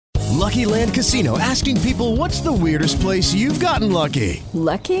Lucky Land Casino, asking people, what's the weirdest place you've gotten lucky?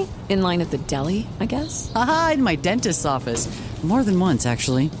 Lucky? In line at the deli, I guess? Aha, in my dentist's office. More than once,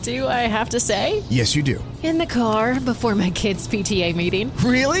 actually. Do I have to say? Yes, you do. In the car before my kids' PTA meeting.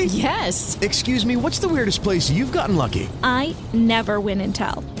 Really? Yes. Excuse me, what's the weirdest place you've gotten lucky? I never win and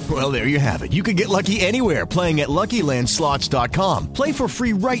tell. Well, there you have it. You can get lucky anywhere, playing at LuckyLandSlots.com. Play for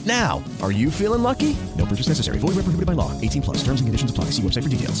free right now. Are you feeling lucky? No purchase necessary. Void where prohibited by law. 18 plus. Terms and conditions apply. See website for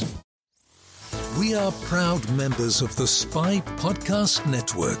details. We are proud members of the Spy Podcast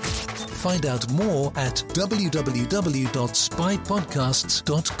Network. Find out more at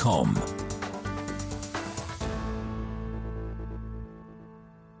www.spypodcasts.com.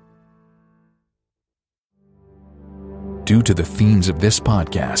 Due to the themes of this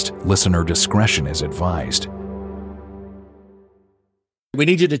podcast, listener discretion is advised. We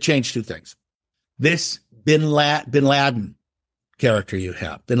need you to change two things. This Bin Laden character you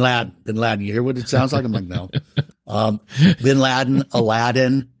have. Bin Laden. You hear what it sounds like? I'm like, no. Bin Laden,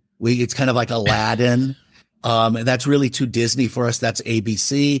 Aladdin. It's kind of like Aladdin. And that's really too Disney for us. That's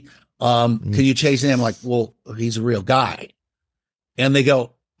ABC. Can you change the name? I'm like, well, he's a real guy. And they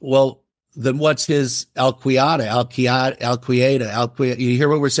go, well, then what's his Al-Qaeda? You hear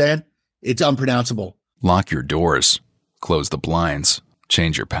what we're saying? It's unpronounceable. Lock your doors, close the blinds,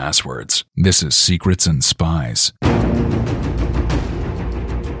 change your passwords. This is Secrets and Spies.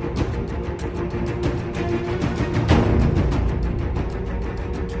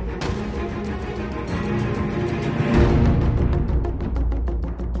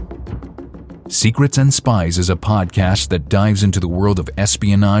 Secrets and Spies is a podcast that dives into the world of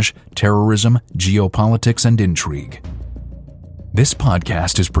espionage, terrorism, geopolitics, and intrigue. This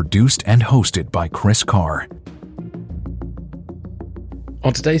podcast is produced and hosted by Chris Carr.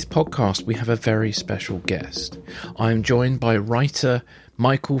 On today's podcast, we have a very special guest. I am joined by writer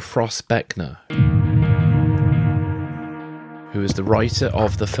Michael Frost Beckner, who is the writer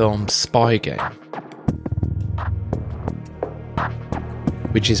of the film Spy Game,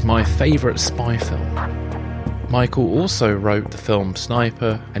 which is my favourite spy film. Michael also wrote the film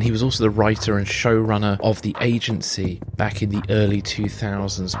Sniper, and he was also the writer and showrunner of The Agency back in the early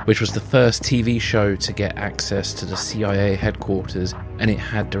 2000s, which was the first TV show to get access to the CIA headquarters, and it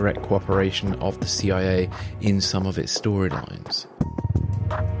had direct cooperation of the CIA in some of its storylines.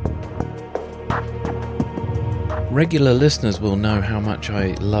 Regular listeners will know how much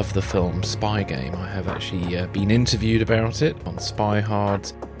I love the film Spy Game. I have actually been interviewed about it on Spy Hard.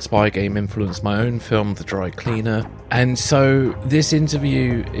 Spy Game influenced my own film, The Dry Cleaner. And so this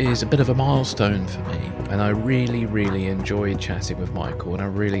interview is a bit of a milestone for me. And I really, really enjoyed chatting with Michael, and I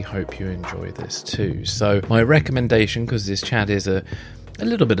really hope you enjoy this too. So my recommendation, because this chat is a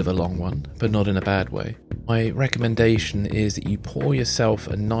little bit of a long one, but not in a bad way. My recommendation is that you pour yourself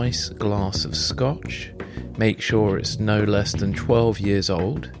a nice glass of scotch, make sure it's no less than 12 years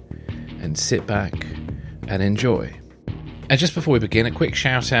old, and sit back and enjoy. And just before we begin, a quick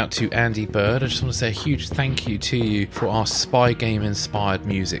shout out to Andy Bird. I just want to say a huge thank you to you for our Spy Game inspired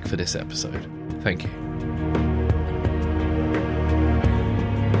music for this episode. Thank you.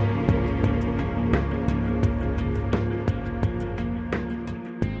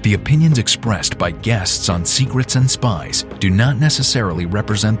 The opinions expressed by guests on Secrets and Spies do not necessarily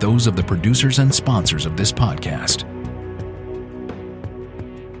represent those of the producers and sponsors of this podcast.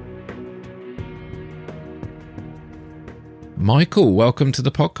 Michael, welcome to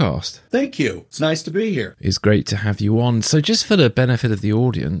the podcast. Thank you. It's nice to be here. It's great to have you on. So just for the benefit of the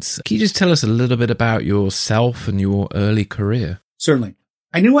audience, can you just tell us a little bit about yourself and your early career? Certainly.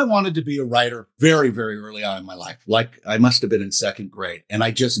 I knew I wanted to be a writer very, very early on in my life. Like I must have been in second grade, and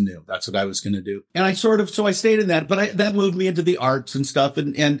I just knew that's what I was going to do. And I so I stayed in that, but that moved me into the arts and stuff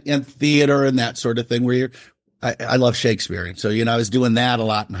and theater and that sort of thing where I love Shakespeare. And so, I was doing that a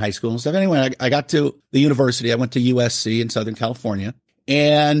lot in high school and stuff. Anyway, I got to the university. I went to USC in Southern California,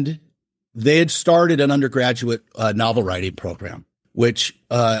 and they had started an undergraduate novel writing program, which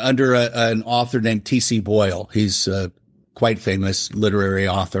under an author named T.C. Boyle. He's quite famous literary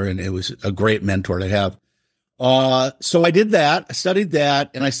author, and it was a great mentor to have. So I did that. I studied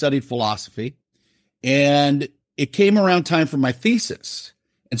that, and I studied philosophy. And it came around time for my thesis.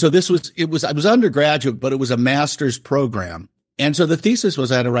 And so I was undergraduate, but it was a master's program. And so the thesis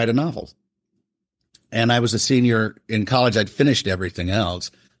was I had to write a novel. And I was a senior in college. I'd finished everything else.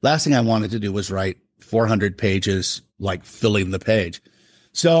 Last thing I wanted to do was write 400 pages, like filling the page.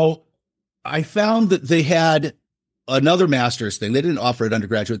 So I found that they had another master's thing. They didn't offer it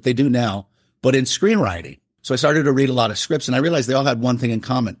undergraduate. They do now, but in screenwriting. So I started to read a lot of scripts, and I realized they all had one thing in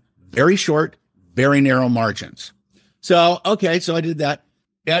common: very short, very narrow margins. So I did that.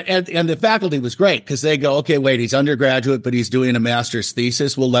 And the faculty was great because they go, okay, wait, he's undergraduate, but he's doing a master's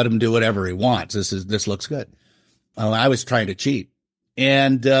thesis. We'll let him do whatever he wants. This looks good. I was trying to cheat.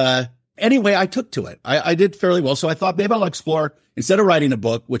 And anyway, I took to it. I did fairly well. So I thought maybe I'll explore, instead of writing a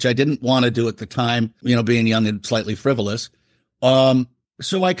book, which I didn't want to do at the time, being young and slightly frivolous.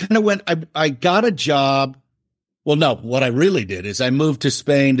 So I kind of went, I got a job. Well, no, what I really did is I moved to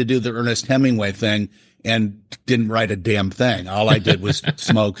Spain to do the Ernest Hemingway thing and didn't write a damn thing. All I did was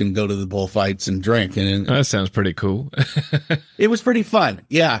smoke and go to the bullfights and drink. And that sounds pretty cool. It was pretty fun.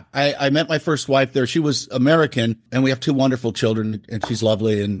 Yeah. I met my first wife there. She was American, and we have 2 wonderful children, and she's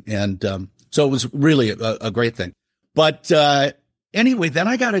lovely. And so it was really a great thing. But anyway, then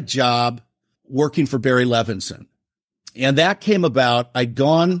I got a job working for Barry Levinson. And that came about. I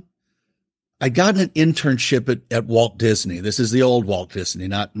got an internship at Walt Disney. This is the old Walt Disney,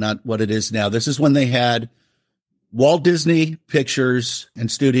 not what it is now. This is when they had Walt Disney Pictures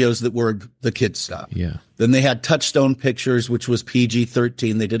and Studios that were the kids stuff. Yeah. Then they had Touchstone Pictures, which was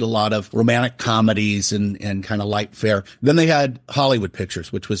PG-13. They did a lot of romantic comedies and kind of light fare. Then they had Hollywood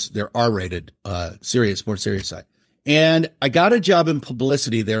Pictures, which was their R-rated, more serious side. And I got a job in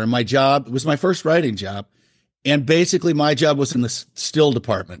publicity there, and my job was my first writing job. And basically my job was in the still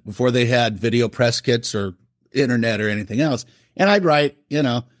department before they had video press kits or internet or anything else. And I'd write,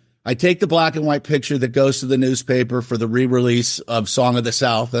 I take the black and white picture that goes to the newspaper for the re-release of Song of the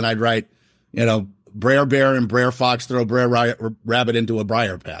South. And I'd write, Brer Bear and Brer Fox throw Brer Rabbit into a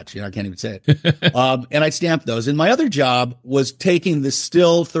briar patch. I can't even say it. And I stamped those. And my other job was taking the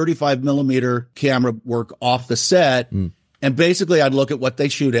still 35 millimeter camera work off the set. And basically I'd look at what they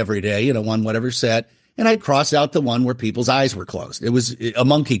shoot every day, on whatever set. And I'd cross out the one where people's eyes were closed. A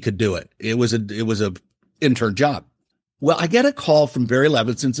monkey could do it. It was a intern job. Well, I get a call from Barry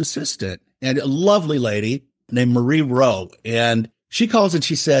Levinson's assistant, and a lovely lady named Marie Rowe. And she calls and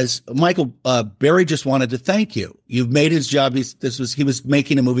she says, Michael, Barry just wanted to thank you. You've made his job. He was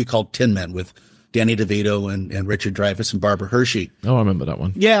making a movie called Tin Men with Danny DeVito and Richard Dreyfuss and Barbara Hershey. Oh, I remember that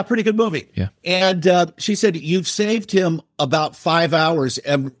one. Yeah, pretty good movie. Yeah. And she said, you've saved him about 5 hours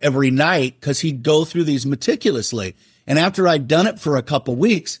every night because he'd go through these meticulously. And after I'd done it for a couple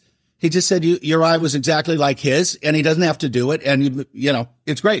weeks, he just said, your eye was exactly like his, and he doesn't have to do it. And,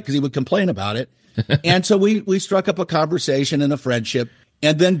 it's great because he would complain about it. And so we struck up a conversation and a friendship.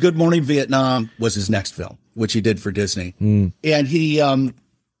 And then Good Morning Vietnam was his next film, which he did for Disney. And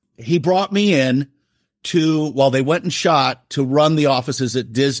he brought me in while they went and shot, to run the offices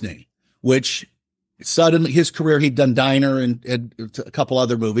at Disney, which suddenly his career, he'd done Diner and a couple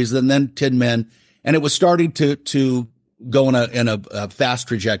other movies, and then Tin Men. And it was starting to go in a fast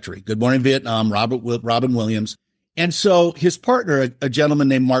trajectory. Good Morning Vietnam, Robin Williams. And so his partner, a gentleman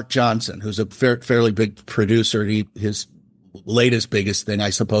named Mark Johnson, who's a fairly big producer, his latest biggest thing,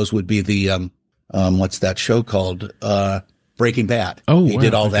 I suppose, would be the, what's that show called? Breaking Bad. Oh, he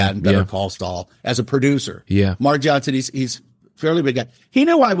did all that and Better Yeah. Call Saul as a producer. Yeah. Mark Johnson, he's fairly big guy. He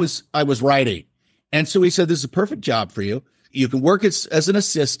knew I was writing. And so he said, this is a perfect job for you. You can work as an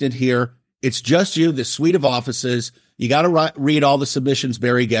assistant here. It's just you, this suite of offices. You got to read all the submissions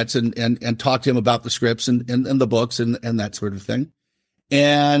Barry gets and talk to him about the scripts and the books and that sort of thing.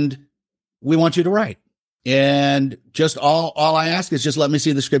 And we want you to write. And just all I ask is just let me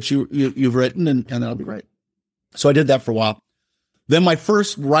see the scripts you've written, and that'll be great. So I did that for a while. Then my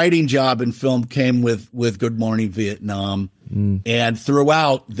first writing job in film came with Good Morning Vietnam. And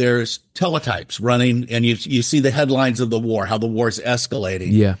throughout there's teletypes running, and you see the headlines of the war, how the war's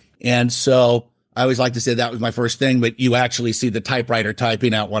escalating. Yeah. And so I always like to say that was my first thing, but you actually see the typewriter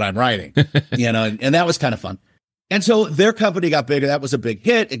typing out what I'm writing, and that was kind of fun. And so their company got bigger. That was a big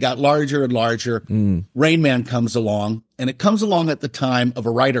hit. It got larger and larger. Rain Man comes along, and it comes along at the time of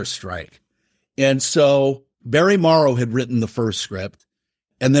a writer's strike. And so Barry Morrow had written the first script,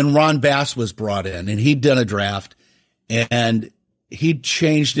 and then Ron Bass was brought in, and he'd done a draft, and he'd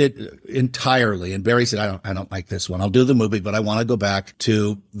changed it entirely. And Barry said, I don't like this one. I'll do the movie, but I want to go back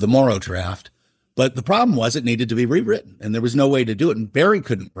to the Morrow draft. But the problem was it needed to be rewritten, and there was no way to do it. And Barry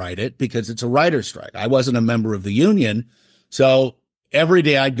couldn't write it because it's a writer's strike. I wasn't a member of the union. So every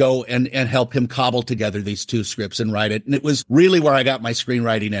day I'd go and help him cobble together these 2 scripts and write it. And it was really where I got my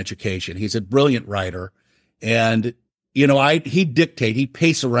screenwriting education. He's a brilliant writer. And, he'd dictate, he'd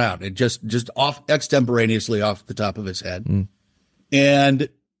pace around and just off extemporaneously off the top of his head. And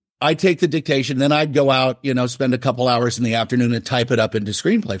I'd take the dictation, then I'd go out, spend a couple hours in the afternoon and type it up into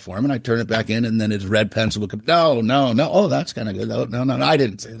screenplay form, and I'd turn it back in, and then his red pencil would come, no. Oh, that's kind of good. No, I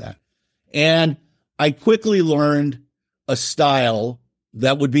didn't say that. And I quickly learned a style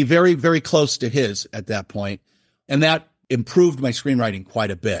that would be very, very close to his at that point. And that improved my screenwriting quite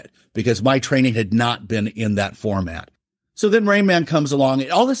a bit because my training had not been in that format. So then Rain Man comes along,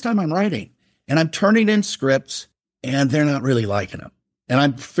 and all this time I'm writing and I'm turning in scripts and they're not really liking them. And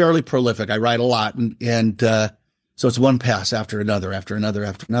I'm fairly prolific. I write a lot. And so it's one pass after another, after another,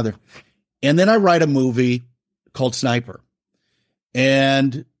 after another. And then I write a movie called Sniper.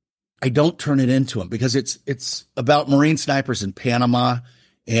 And I don't turn it into them because it's about Marine snipers in Panama.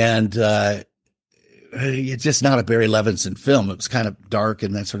 And it's just not a Barry Levinson film. It was kind of dark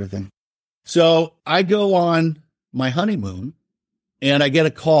and that sort of thing. So I go on my honeymoon and I get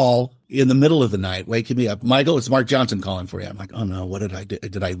a call in the middle of the night, waking me up. Michael, it's Mark Johnson calling for you. I'm like, oh no, what did I do?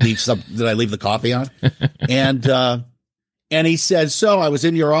 Did I leave the coffee on? And he said, so I was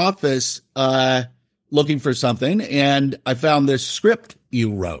in your office, looking for something and I found this script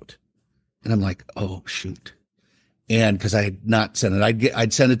you wrote. And I'm like, oh shoot. And cause I had not sent it,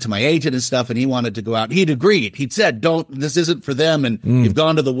 I'd sent it to my agent and stuff and he wanted to go out. He'd agreed. He'd said, this isn't for them. And you've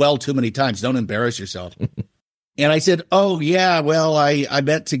gone to the well too many times. Don't embarrass yourself. And I said, oh yeah, well, I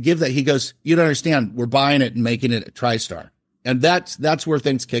meant to give that. He goes, you don't understand. We're buying it and making it a TriStar. And that's where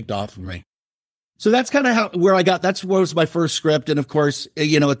things kicked off for me. So that's kind of where I got, that's what was my first script. And of course,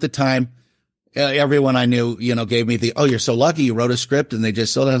 at the time, everyone I knew, gave me oh, you're so lucky you wrote a script and they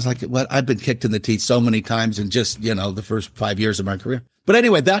just sold it. I was like, what? I've been kicked in the teeth so many times in just, the first 5 years of my career. But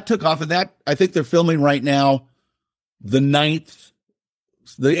anyway, that took off, and that, I think they're filming right now the 8th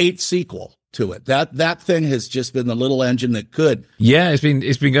sequel to it. That thing has just been the little engine that could. Yeah, it's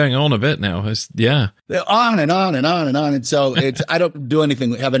been going on a bit now. They're on and on and on and on. And so I don't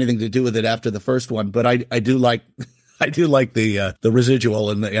have anything to do with it after the first one, but I do like the residual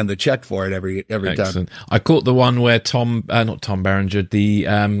and the check for it every Excellent. time. I caught the one where not Tom Berenger,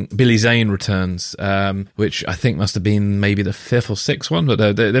 the Billy Zane returns, which I think must have been maybe the 5th or 6th one,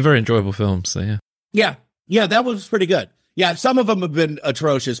 but they're very enjoyable films. So yeah, that was pretty good. Yeah, some of them have been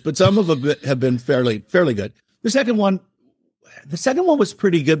atrocious, but some of them have been fairly good. The second one was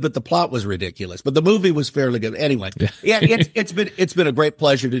pretty good, but the plot was ridiculous. But the movie was fairly good. Anyway, yeah, it's been a great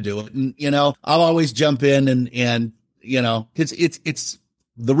pleasure to do it. And I'll always jump in and it's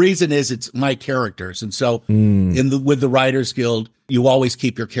the reason is it's my characters. And so with the Writers Guild, you always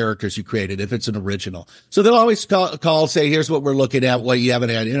keep your characters you created if it's an original. So they'll always call, say, here's what we're looking at. What you haven't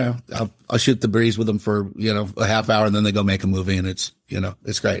had, I'll shoot the breeze with them for, a half hour and then they go make a movie and it's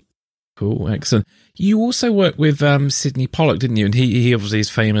great. Cool. Excellent. You also worked with Sidney Pollack, didn't you? And he obviously is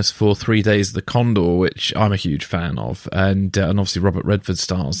famous for 3 Days of the Condor, which I'm a huge fan of. And obviously Robert Redford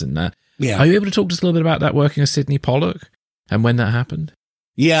stars in that. Yeah. Are you able to talk to us a little bit about that, working with Sidney Pollack and when that happened?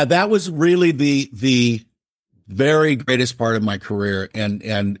 Yeah, that was really the very greatest part of my career. And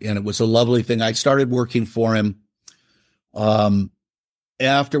it was a lovely thing. I started working for him. After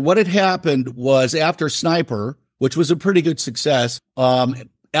what had happened was after Sniper, which was a pretty good success,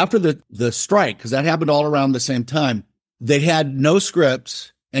 after the strike, because that happened all around the same time, they had no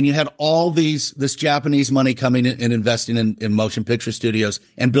scripts, and you had all this Japanese money coming in and investing in motion picture studios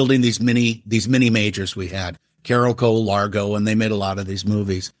and building these mini majors we had, Carolco, Largo, and they made a lot of these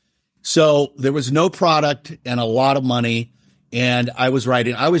movies. So there was no product and a lot of money, and I always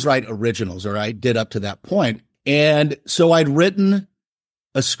write originals, or I did up to that point. And so I'd written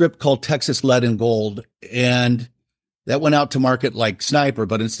a script called Texas Lead and Gold, and that went out to market like Sniper,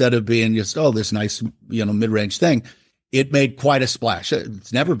 but instead of being just, this nice, mid-range thing, it made quite a splash.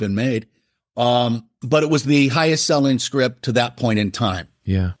 It's never been made. But it was the highest selling script to that point in time.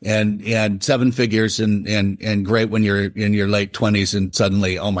 Yeah. And 7 figures and great when you're in your late 20s and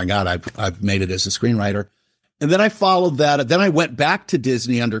suddenly, oh my God, I've made it as a screenwriter. And then I followed that. Then I went back to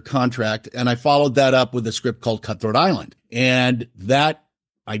Disney under contract and I followed that up with a script called Cutthroat Island. And that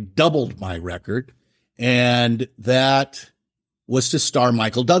I doubled my record. And that was to star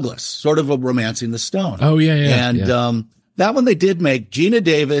Michael Douglas, sort of a Romancing the Stone. Oh, yeah. And that one they did make. Gina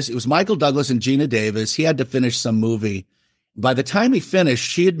Davis, it was Michael Douglas and Gina Davis. He had to finish some movie. By the time he finished,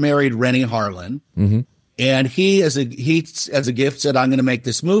 she had married Rennie Harlan. Mm-hmm. And he, as a gift, said, I'm going to make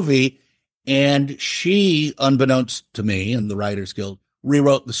this movie. And she, unbeknownst to me and the Writers Guild,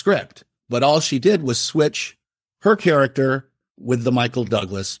 rewrote the script. But all she did was switch her character with the Michael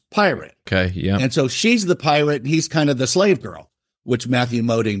Douglas pirate. Okay, yeah. And so she's the pirate and he's kind of the slave girl, which Matthew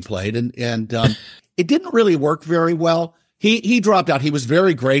Modine played. And it didn't really work very well. He dropped out. He was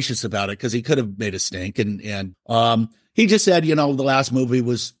very gracious about it because he could have made a stink. And he just said, the last movie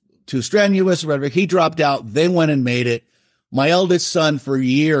was too strenuous or whatever. He dropped out. They went and made it. My eldest son, for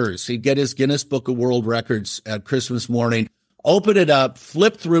years, he'd get his Guinness Book of World Records at Christmas morning open it up,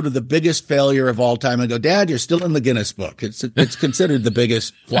 flip through to the biggest failure of all time and go, Dad, you're still in the Guinness book. It's considered the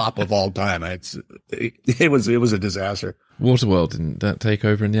biggest flop of all time. It was a disaster. Waterworld, didn't that take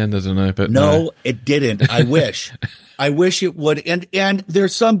over in the end? I don't know, but no, it didn't. I wish it would. And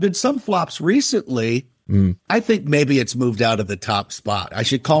there's been some flops recently. I think maybe it's moved out of the top spot. I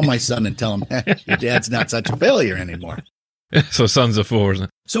should call my son and tell him, hey, your dad's not such a failure anymore. So Sons of Four, isn't it?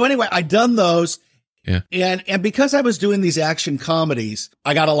 So anyway, I done those. Yeah. And because I was doing these action comedies,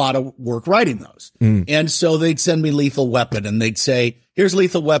 I got a lot of work writing those. And so they'd send me Lethal Weapon and they'd say, here's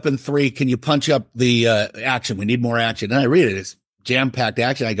Lethal Weapon 3. Can you punch up the action? We need more action. And I read it. It's jam-packed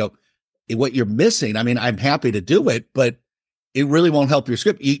action. I go, what you're missing, I mean, I'm happy to do it, but it really won't help your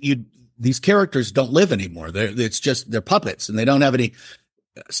script. These characters don't live anymore. They're puppets and they don't have any.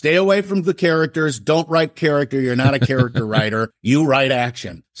 Stay away from the characters. Don't write character. You're not a character writer. You write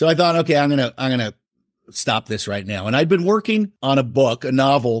action. So I thought, okay, I'm going to stop this right now. And I'd been working on a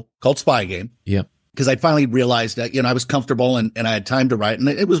novel called Spy Game. Yeah. Because I finally realized that, I was comfortable and I had time to write. And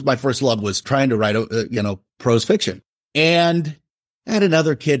it was my first love was trying to write, prose fiction. And I had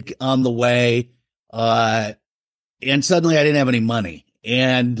another kid on the way. And suddenly I didn't have any money.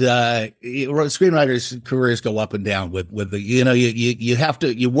 And screenwriters' careers go up and down with the,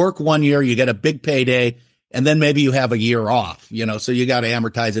 you work 1 year, you get a big payday, and then maybe you have a year off, so you got to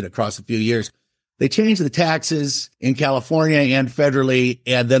amortize it across a few years. They changed the taxes in California and federally,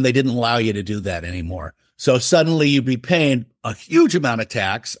 and then they didn't allow you to do that anymore. So suddenly you'd be paying a huge amount of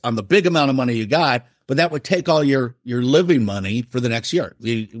tax on the big amount of money you got, but that would take all your living money for the next year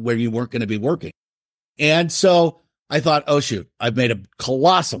where you weren't going to be working. And so I thought, oh, shoot, I've made a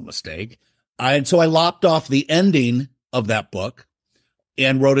colossal mistake. And so I lopped off the ending of that book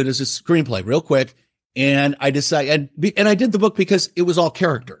and wrote it as a screenplay real quick. And I decided, and I did the book because it was all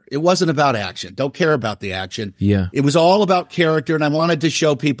character. It wasn't about action. Don't care about the action. Yeah. It was all about character. And I wanted to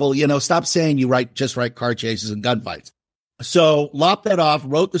show people, stop saying you just write car chases and gunfights. So lopped that off,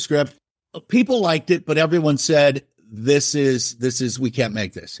 wrote the script. People liked it, but everyone said, this is, we can't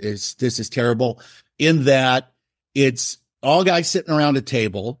make this. This is terrible in that it's all guys sitting around a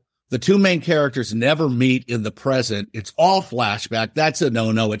table. The two main characters never meet in the present. It's all flashback. That's a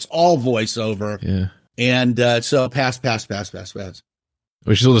no-no. It's all voiceover. Yeah. And so pass.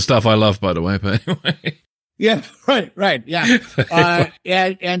 Which is all the stuff I love, by the way, but anyway. Yeah, right. Yeah.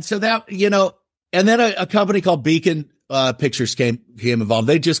 And so that, and then a company called Beacon Pictures came involved.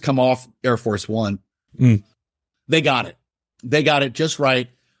 They just come off Air Force One. They got it just right.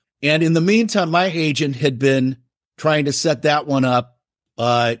 And in the meantime, my agent had been trying to set that one up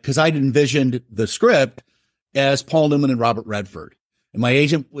because I'd envisioned the script as Paul Newman and Robert Redford. And my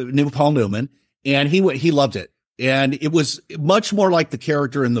agent knew Paul Newman, and he loved it. And it was much more like the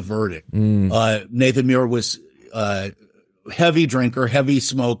character in The Verdict. Nathan Muir was heavy drinker, heavy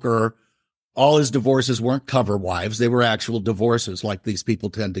smoker. All his divorces weren't cover wives. They were actual divorces like these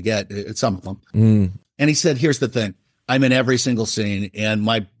people tend to get, some of them. And he said, here's the thing. I'm in every single scene, and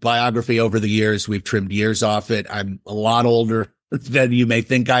my biography over the years, we've trimmed years off it. I'm a lot older than you may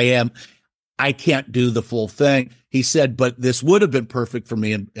think I am. I can't do the full thing. He said, but this would have been perfect for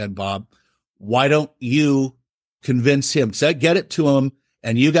me and Bob. Why don't you convince him? Get it to him,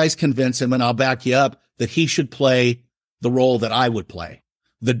 and you guys convince him, and I'll back you up that he should play the role that I would play,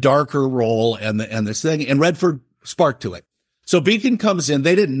 the darker role and this thing. And Redford sparked to it. So Beacon comes in.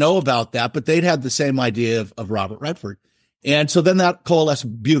 They didn't know about that, but they'd had the same idea of Robert Redford. And so then that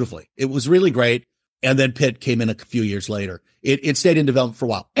coalesced beautifully. It was really great. And then Pitt came in a few years later. It stayed in development for a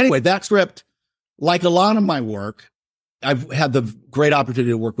while. Anyway, that script, like a lot of my work, I've had the great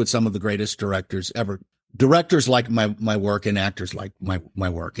opportunity to work with some of the greatest directors ever. Directors like my work and actors like my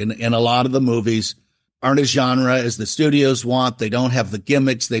work. And a lot of the movies aren't as genre as the studios want. They don't have the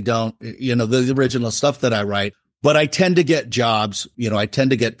gimmicks. They don't, the original stuff that I write. But I tend to get jobs, I tend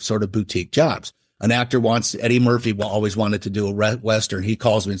to get sort of boutique jobs. An actor Eddie Murphy always wanted to do a Western. He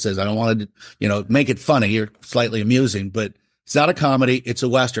calls me and says, I don't want to, make it funny or slightly amusing, but it's not a comedy. It's a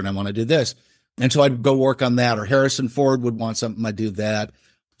Western. I want to do this. And so I'd go work on that, or Harrison Ford would want something. I'd do that.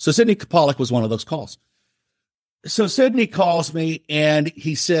 So Sidney Pollack was one of those calls. So Sidney calls me and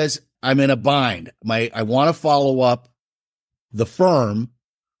he says, I'm in a bind. I want to follow up The Firm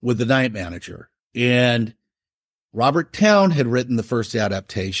with The Night Manager. And Robert Towne had written the first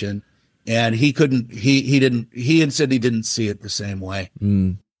adaptation, and he and Sidney didn't see it the same way.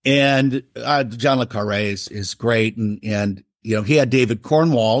 And John le Carré is great. And he had David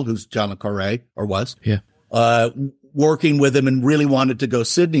Cornwall, who's John le Carré, or was, working with him, and really wanted to go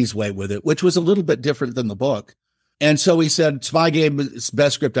Sidney's way with it, which was a little bit different than the book. And so he said, Spy Game is the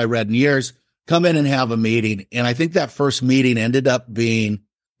best script I read in years. come in and have a meeting. And I think that first meeting ended up being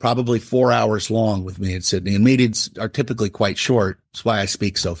probably 4 hours long with me and Sydney. And meetings are typically quite short. That's why I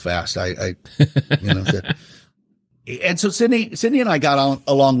speak so fast. And so Sydney and I got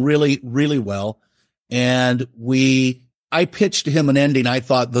along really, really well. And I pitched him an ending. I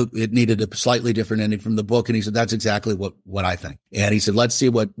thought it needed a slightly different ending from the book. And he said, that's exactly what I think. And he said, let's see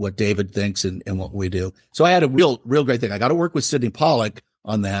what David thinks and what we do. So I had a real great thing. I got to work with Sidney Pollack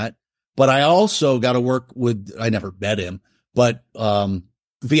on that, but I also got to work with, I never met him, but,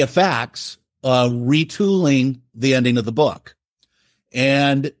 via fax, retooling the ending of the book.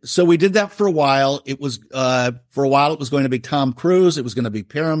 And so we did that for a while. It was going to be Tom Cruise. It was going to be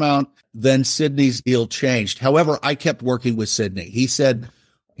Paramount. Then Sidney's deal changed. However, I kept working with Sidney. He said,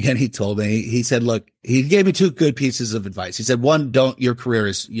 and he told me, he said, look, he gave me two good pieces of advice. He said, one, your career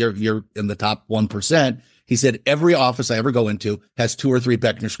is, you're in the top 1%. He said, every office I ever go into has 2 or 3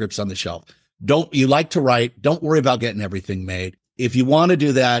 Beckner scripts on the shelf. You like to write. Don't worry about getting everything made. If you want to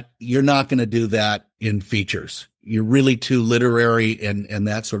do that, you're not going to do that in features. You're really too literary and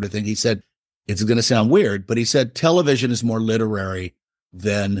that sort of thing. He said, it's going to sound weird, but he said, television is more literary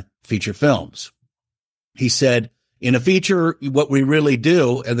than feature films. He said, in a feature, what we really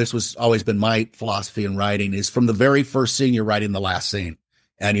do, and this was always been my philosophy in writing, is from the very first scene, you're writing the last scene.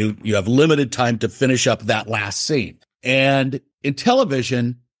 And you have limited time to finish up that last scene. And in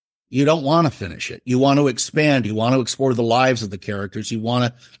television, you don't want to finish it. You want to expand. You want to explore the lives of the characters. You want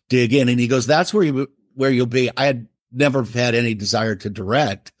to dig in. And he goes, that's where you'll be. I had never had any desire to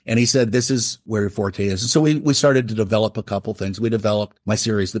direct. And he said, this is where your forte is. And so we started to develop a couple things. We developed my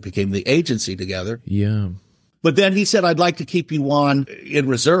series that became The Agency together. Yeah. But then he said, I'd like to keep you on in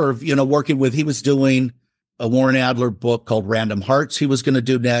reserve, working with, he was doing a Warren Adler book called Random Hearts he was going to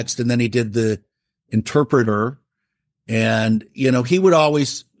do next. And then he did The Interpreter. And, he would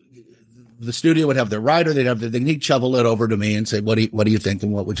always, the studio would have their writer, they'd have their thing. He'd shovel it over to me and say, what do you think?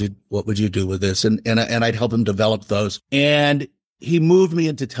 And what would you do with this? And I'd help him develop those. And he moved me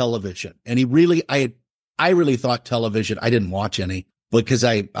into television. And I really thought television, I didn't watch any because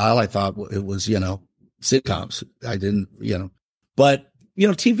all I thought it was, sitcoms. I didn't, but,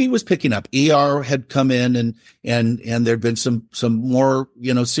 TV was picking up. ER had come in and there'd been some more,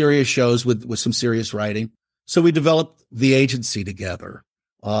 serious shows with some serious writing. So we developed The Agency together.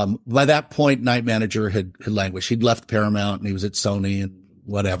 By that point, Night Manager had languished. He'd left Paramount and he was at Sony and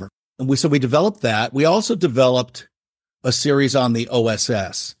whatever. And we developed that. We also developed a series on the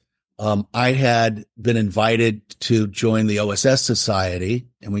OSS. I had been invited to join the OSS Society,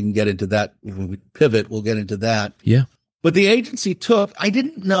 and we can get into that when we pivot. We'll get into that. Yeah. But The Agency I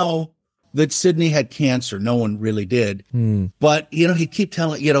didn't know that Sidney had cancer. No one really did. But, he'd keep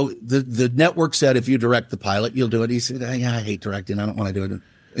telling, the network said, if you direct the pilot, you'll do it. He said, I hate directing. I don't want to do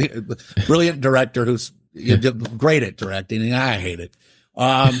it. Brilliant director who's great at directing, and I hate it.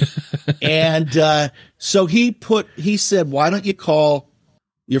 So he said, why don't you call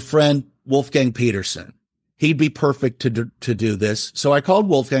your friend Wolfgang Peterson? He'd be perfect to do this. So I called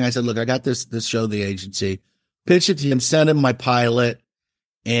Wolfgang. I said, look, I got this show, The Agency. Pitched it to him, sent him my pilot,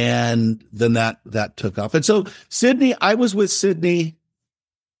 and then that took off. And so I was with Sidney,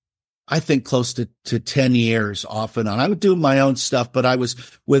 I think close to 10 years off and on. I would do my own stuff, but I was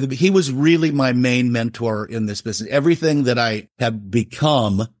with him. He was really my main mentor in this business. Everything that I have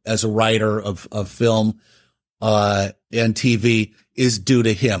become as a writer of film, and TV is due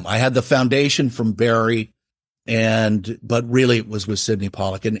to him. I had the foundation from Barry but really it was with Sidney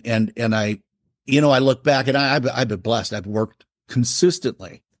Pollack. And I look back and I've been blessed. I've worked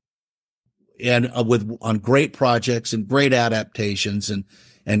consistently and on great projects and great adaptations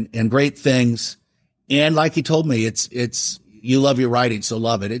and great things. And like he told me, it's you love your writing, so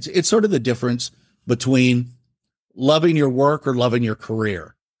love it. It's sort of the difference between loving your work or loving your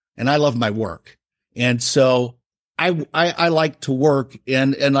career. And I love my work. And so I like to work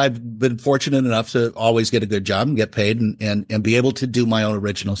and I've been fortunate enough to always get a good job and get paid and be able to do my own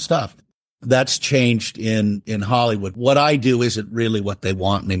original stuff. That's changed in Hollywood. What I do isn't really what they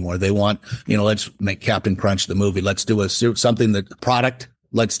want anymore. They want, let's make Captain Crunch the movie. Let's do something product.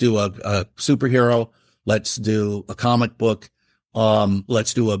 Let's do a superhero. Let's do a comic book.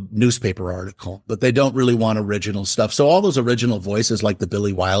 Let's do a newspaper article, but they don't really want original stuff. So all those original voices like the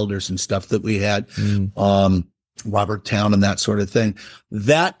Billy Wilders and stuff that we had, Robert Towne and that sort of thing,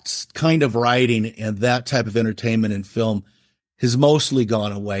 that kind of writing and that type of entertainment in film has mostly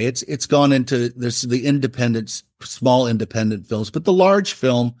gone away. It's gone into there's the small independent films, but the large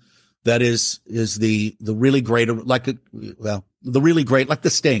film that is the really great, the really great, like The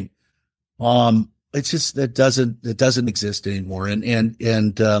Sting. It's just, it doesn't exist anymore. And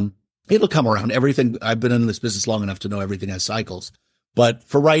it'll come around. Everything, I've been in this business long enough to know everything has cycles. But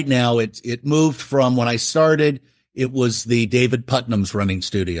for right now, it moved from when I started, it was the David Putnam's running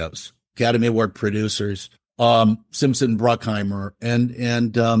studios, Academy Award producers, Simpson Bruckheimer,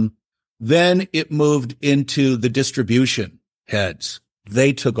 and then it moved into the distribution heads.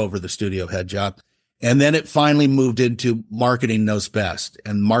 They took over the studio head job. And then it finally moved into marketing knows best,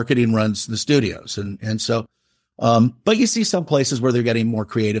 and marketing runs the studios. And so, but you see some places where they're getting more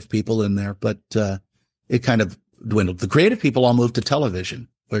creative people in there, but, it kind of dwindled. The creative people all moved to television,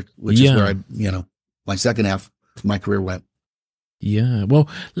 which is where my second half of my career went. Yeah. Well,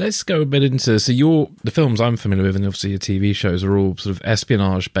 let's go a bit into, the films I'm familiar with, and obviously your TV shows are all sort of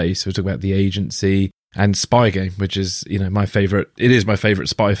espionage based. We talk about The Agency and Spy Game, which is, my favorite. It is my favorite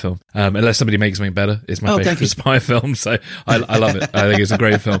spy film. Unless somebody makes something better, it's my favorite spy film. So I love it. I think it's a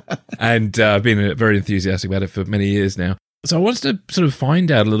great film. And I've been very enthusiastic about it for many years now. So I wanted to sort of find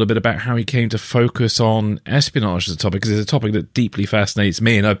out a little bit about how he came to focus on espionage as a topic, because it's a topic that deeply fascinates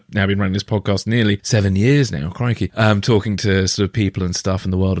me. And I've now been running this podcast nearly 7 years now, crikey, talking to sort of people and stuff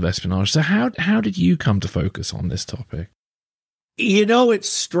in the world of espionage. So how did you come to focus on this topic? It's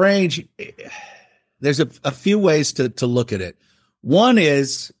strange. There's a few ways to look at it. One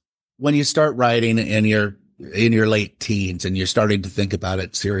is when you start writing and you're in your late teens and you're starting to think about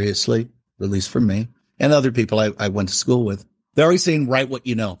it seriously, at least for me and other people I went to school with, they're always saying, write what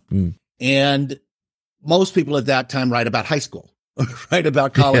you know. And most people at that time write about high school, write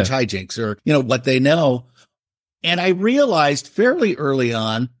about college hijinks or, what they know. And I realized fairly early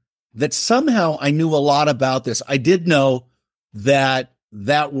on that somehow I knew a lot about this. I did know that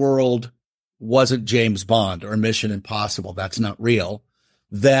world wasn't James Bond or Mission Impossible. That's not real.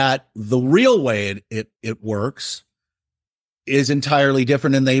 That the real way it works is entirely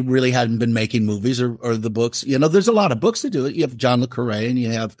different, and they really hadn't been making movies or the books. There's a lot of books that do it. You have John le Carré, and you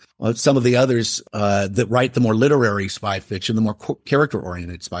have some of the others that write the more literary spy fiction, the more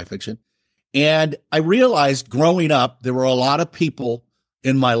character-oriented spy fiction. And I realized growing up, there were a lot of people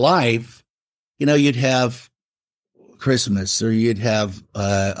in my life, you'd have Christmas, or you'd have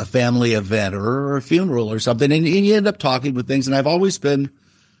a family event or a funeral or something, and you end up talking with things. And I've always been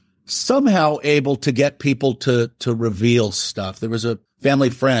somehow able to get people to reveal stuff. There was a family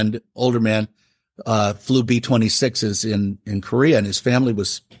friend, older man, flew B-26s in Korea, and his family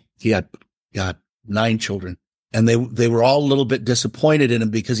he had 9 children, and they were all a little bit disappointed in him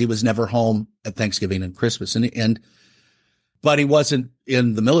because he was never home at Thanksgiving and Christmas, but he wasn't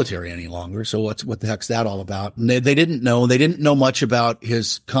in the military any longer. So what the heck's that all about? And they didn't know much about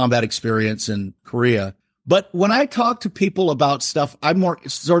his combat experience in Korea. But when I talk to people about stuff, I'm more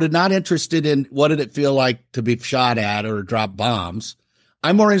sort of not interested in what did it feel like to be shot at or drop bombs.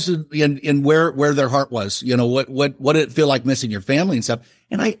 I'm more interested in where their heart was. What did it feel like missing your family and stuff?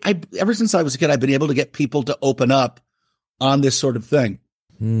 And I ever since I was a kid, I've been able to get people to open up on this sort of thing.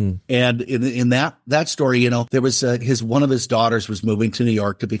 And in that story, there was one of his daughters was moving to New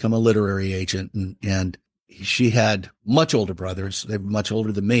York to become a literary agent, and she had much older brothers. They were much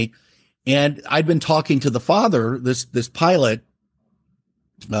older than me. And I'd been talking to the father, this pilot,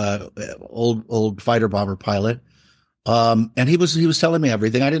 old fighter bomber pilot. And he was telling me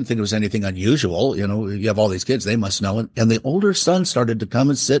everything. I didn't think it was anything unusual. You have all these kids, they must know it. And the older son started to come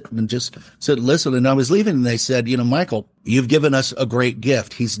and sit and just sit and listen. And I was leaving, and they said, Michael, you've given us a great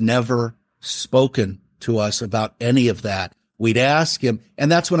gift. He's never spoken to us about any of that. We'd ask him.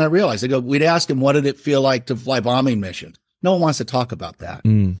 And that's when I realized, we'd ask him, what did it feel like to fly bombing missions? No one wants to talk about that.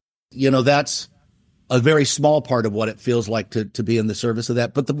 That's a very small part of what it feels like to be in the service of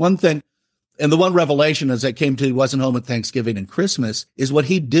that. But the one thing, and the one revelation as I came to, he wasn't home at Thanksgiving and Christmas, is what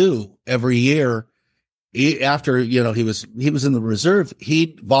he'd do every year. After, he was in the reserve,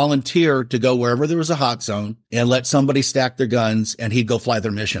 he'd volunteer to go wherever there was a hot zone and let somebody stack their guns, and he'd go fly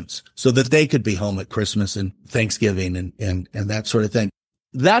their missions so that they could be home at Christmas and Thanksgiving and that sort of thing.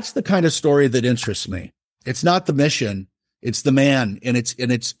 That's the kind of story that interests me. It's not the mission. It's the man, and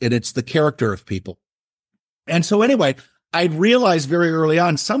it's the character of people. And so anyway, I realized very early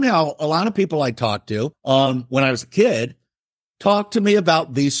on, somehow a lot of people I talked to, when I was a kid, talked to me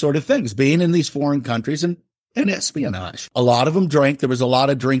about these sort of things, being in these foreign countries and espionage. A lot of them drank. There was a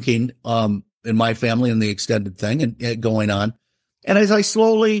lot of drinking, in my family and the extended thing and going on. And as I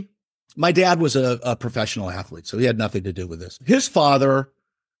my dad was a professional athlete, so he had nothing to do with this. His father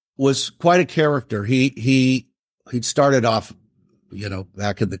was quite a character. He'd started off,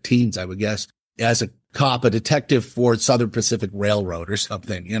 back in the teens, I would guess, as a cop, a detective for Southern Pacific Railroad or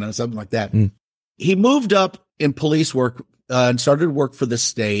something, something like that. He moved up in police work and started to work for the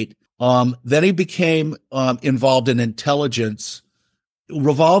state. Then he became involved in intelligence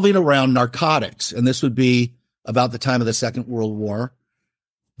revolving around narcotics. And this would be about the time of the Second World War.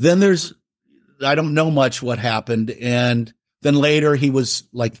 Then I don't know much what happened. And then later he was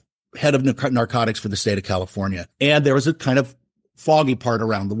like head of narcotics for the state of California. And there was a kind of foggy part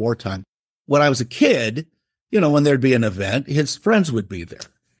around the wartime. When I was a kid, when there'd be an event, his friends would be there.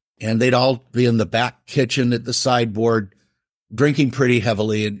 And they'd all be in the back kitchen at the sideboard, drinking pretty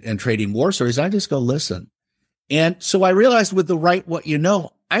heavily and trading war stories. I just go listen. And so I realized with the Write What You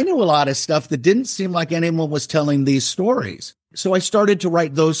Know, I knew a lot of stuff that didn't seem like anyone was telling these stories. So I started to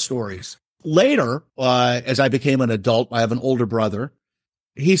write those stories. Later, as I became an adult, I have an older brother.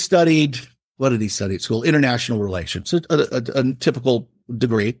 He studied, what did he study at school? International relations, a typical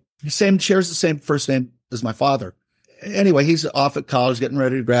degree. Shares the same first name as my father. Anyway, he's off at college, getting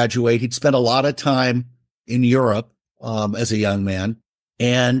ready to graduate. He'd spent a lot of time in Europe as a young man.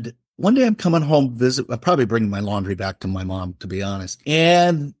 And one day I'm coming home visit. I'm probably bringing my laundry back to my mom, to be honest.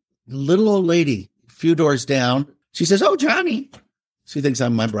 And little old lady, a few doors down, she says, "Oh, Johnny." She thinks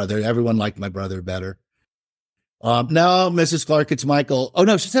I'm my brother. Everyone liked my brother better. "No, Mrs. Clark, it's Michael." "Oh,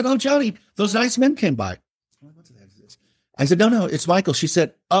 no." She said, "Oh, Johnny, those nice men came by." I said, no, it's Michael. She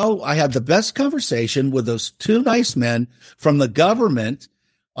said, "Oh, I had the best conversation with those two nice men from the government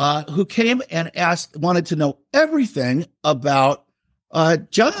who came and wanted to know everything about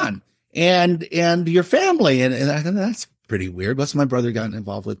John and your family." And I thought, that's pretty weird. What's my brother gotten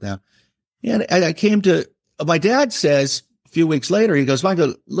involved with now? And I came to, my dad says a few weeks later, he goes,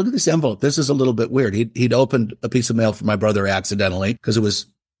 "Michael, look at this envelope. This is a little bit weird." He'd opened a piece of mail for my brother accidentally because it was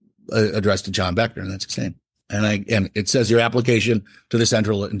addressed to John Beckner, and that's his name. And it says, "Your application to the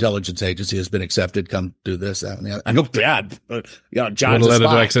Central Intelligence Agency has been accepted. Come do this, that, and the other." I go, "Dad, John's a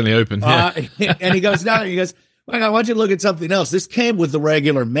spy." Accidentally open. Yeah. And he goes, "No." He goes, "Well, I want you to look at something else. This came with the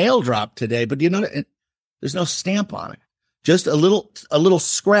regular mail drop today, but there's no stamp on it. Just a little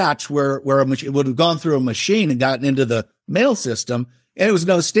scratch where it would have gone through a machine and gotten into the mail system, and it was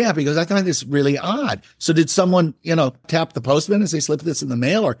no stamp." He goes, "I find this really odd. So did someone, tap the postman as they slip this in the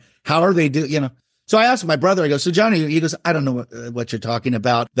mail, or how are they So I asked my brother, I go, "So Johnny," he goes, "I don't know what you're talking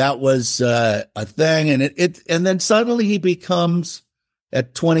about. That was a thing." And then suddenly he becomes,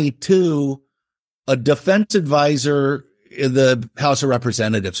 at 22, a defense advisor in the House of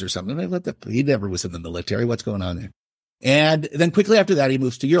Representatives or something. He never was in the military. What's going on there? And then quickly after that, he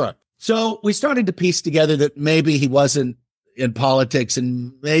moves to Europe. So we started to piece together that maybe he wasn't in politics,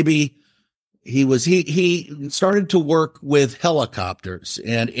 and maybe he started to work with helicopters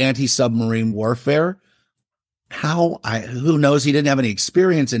and anti-submarine warfare. Who knows? He didn't have any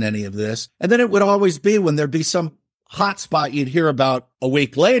experience in any of this. And then it would always be when there'd be some hot spot you'd hear about a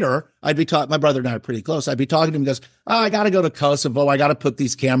week later, I'd be talking, my brother and I are pretty close. I'd be talking to him. He goes, "Oh, I got to go to Kosovo. I got to put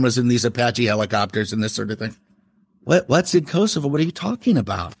these cameras in these Apache helicopters and this sort of thing." What's in Kosovo? What are you talking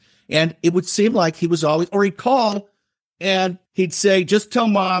about? And it would seem like he was always, or he'd call and he'd say, "Just tell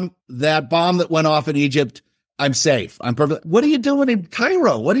Mom that bomb that went off in Egypt, I'm safe. I'm perfect." "What are you doing in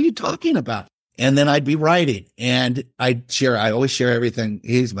Cairo? What are you talking about?" And then I'd be writing, and I always share everything.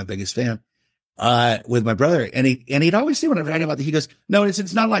 He's my biggest fan, with my brother. And he'd always say when I'm writing about it, he goes, "No,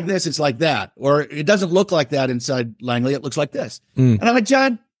 it's not like this. It's like that." Or, "It doesn't look like that inside Langley. It looks like this." And I'm like,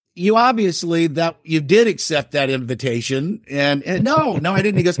 "John, you obviously you did accept that invitation." And no, I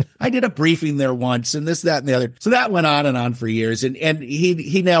didn't. He goes, "I did a briefing there once and this, that, and the other." So that went on and on for years. And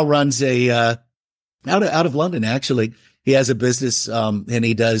he now runs out of London, actually. He has a business, and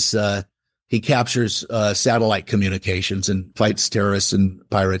he captures satellite communications and fights terrorists and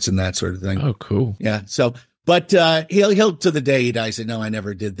pirates and that sort of thing. Oh, cool. Yeah. So, but he'll to the day he dies say, "No, I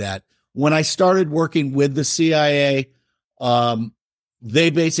never did that." When I started working with the CIA,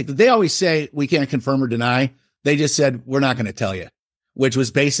 they always say, "We can't confirm or deny." They just said, "We're not going to tell you," which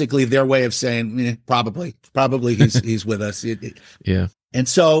was basically their way of saying, probably he's with us. Yeah. And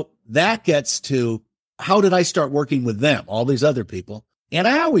so that gets to, how did I start working with them, all these other people? And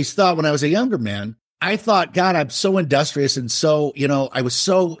I always thought when I was a younger man, I thought, God, I'm so industrious. And so, it was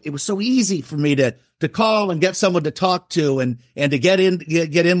so easy for me to call and get someone to talk to and to get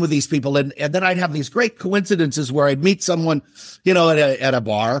in with these people. And then I'd have these great coincidences where I'd meet someone, at a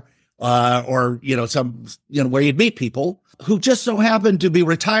bar, or where you'd meet people who just so happened to be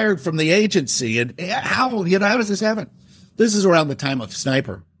retired from the agency. And how does this happen? This is around the time of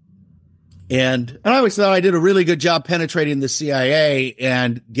Sniper. And I always thought I did a really good job penetrating the CIA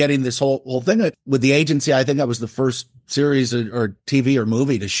and getting this whole thing with the agency. I think I was the first series or TV or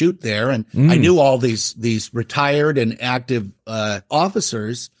movie to shoot there. And I knew all these retired and active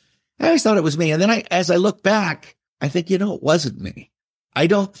officers. I always thought it was me. And then as I look back, I think, it wasn't me. I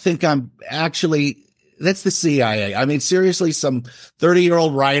don't think I'm actually That's the CIA. I mean, seriously, some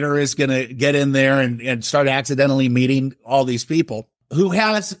 30-year-old writer is going to get in there and start accidentally meeting all these people who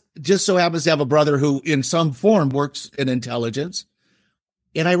just so happens to have a brother who in some form works in intelligence.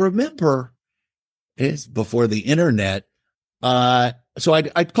 And I remember it's before the internet. So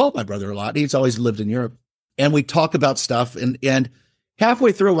I'd call my brother a lot. He's always lived in Europe, and we talk about stuff. And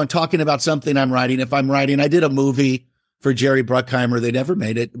halfway through, when talking about something I'm writing, if I'm writing, I did a movie for Jerry Bruckheimer. They never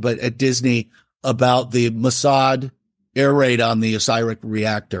made it, but at Disney, about the Mossad air raid on the Osiris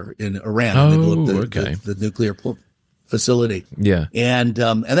reactor in Iran. Oh, they blew up the nuclear facility. Yeah. And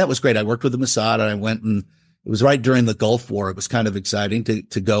that was great. I worked with the Mossad, and I went, and it was right during the Gulf War. It was kind of exciting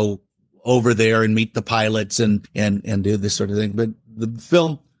to go over there and meet the pilots and do this sort of thing. But the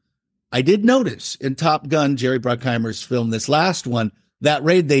film, I did notice in Top Gun, Jerry Bruckheimer's film, this last one, that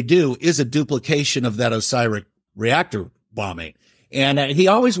raid they do is a duplication of that Osiris reactor bombing. And he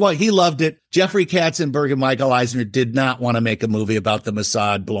loved it. Jeffrey Katzenberg and Michael Eisner did not want to make a movie about the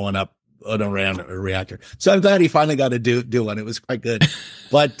Mossad blowing up an Iran reactor. So I'm glad he finally got to do one. It was quite good.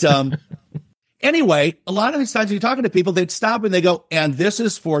 But anyway, a lot of these times you're talking to people, they'd stop and they go, and this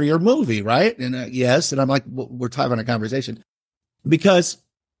is for your movie, right? And yes. And I'm like, well, we're having a conversation. Because,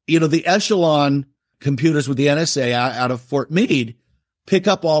 the Echelon computers with the NSA out of Fort Meade pick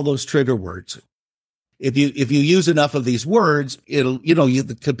up all those trigger words. If you use enough of these words,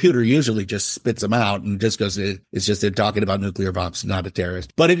 the computer usually just spits them out and just goes, it's just they're talking about nuclear bombs, not a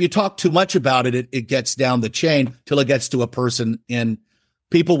terrorist. But if you talk too much about it, it gets down the chain till it gets to a person, and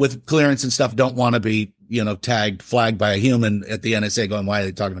people with clearance and stuff don't want to be, flagged by a human at the NSA going, why are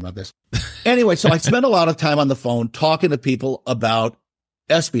they talking about this? Anyway, so I spent a lot of time on the phone talking to people about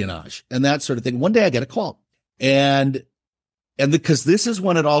espionage and that sort of thing. One day I get a call, and because this is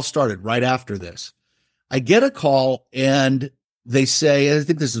when it all started, right after this. I get a call and they say, I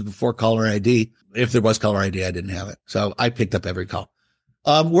think this is before caller ID. If there was caller ID, I didn't have it. So I picked up every call.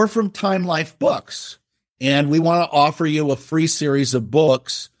 We're from Time Life Books, and we want to offer you a free series of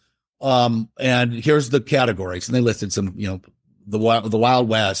books. And here's the categories. And they listed some, the Wild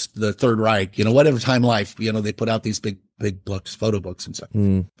West, the Third Reich, whatever Time Life, they put out these big books, photo books and stuff.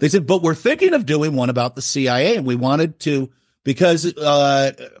 They said, but we're thinking of doing one about the CIA. And we wanted to, because,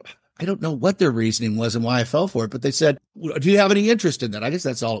 I don't know what their reasoning was and why I fell for it, but they said, do you have any interest in that? I guess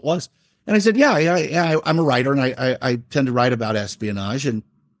that's all it was. And I said, yeah, I'm a writer, and I tend to write about espionage. And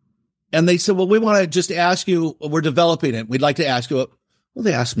they said, well, we want to just ask you, we're developing it. We'd like to ask you, well,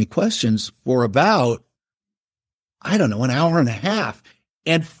 they asked me questions for about, I don't know, an hour and a half.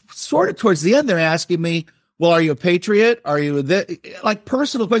 And sort of towards the end, they're asking me, well, are you a patriot? Are you like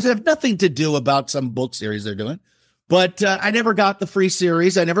personal questions that have nothing to do about some book series they're doing. But I never got the free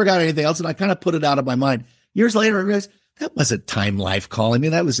series. I never got anything else. And I kind of put it out of my mind. Years later, I realized that wasn't Time Life calling me.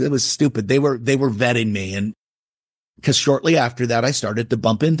 It was stupid. They were vetting me. And because shortly after that, I started to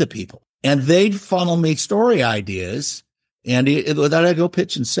bump into people, and they'd funnel me story ideas, and that I go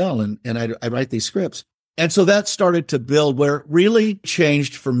pitch and sell. And I write these scripts. And so that started to build. Where it really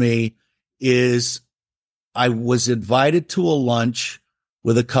changed for me is I was invited to a lunch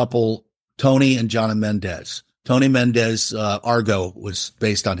with a couple, Tony and Jana Mendez. Tony Mendez, Argo was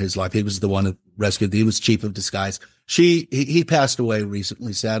based on his life. He was the one who rescued. He was chief of disguise. He passed away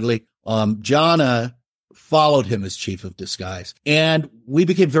recently, sadly. Jana followed him as chief of disguise, and we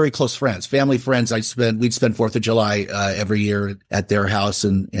became very close friends, family friends. We'd spend 4th of July, every year at their house,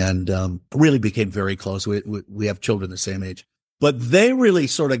 and really became very close. We have children the same age, but they really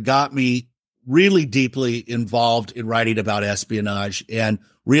sort of got me really deeply involved in writing about espionage, and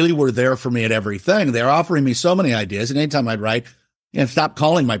really were there for me at everything. They're offering me so many ideas. And anytime I'd write and stop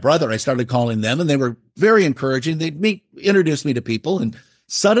calling my brother, I started calling them, and they were very encouraging. They'd introduce me to people. And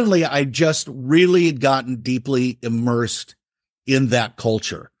suddenly I just really had gotten deeply immersed in that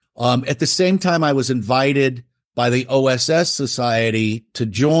culture. At the same time, I was invited by the OSS Society to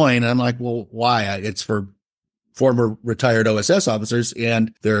join. And I'm like, well, why? It's for former retired OSS officers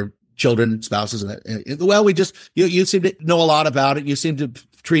and their children, spouses. Well, you seem to know a lot about it. You seem to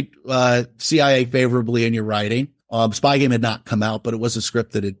treat CIA favorably in your writing. Spy Game had not come out, but it was a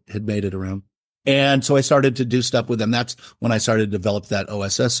script that had made it around. And so I started to do stuff with them. That's when I started to develop that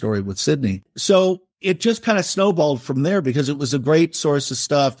OSS story with Sydney. So it just kind of snowballed from there because it was a great source of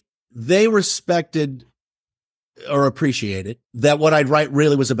stuff. They respected or appreciated that what I'd write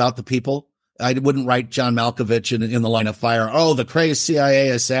really was about the people. I wouldn't write John Malkovich in the Line of Fire. Oh, the crazed CIA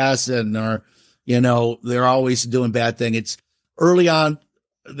assassin, or, they're always doing bad thing. It's early on.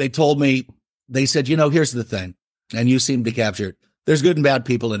 They told me, they said, here's the thing. And you seem to capture it. there's good and bad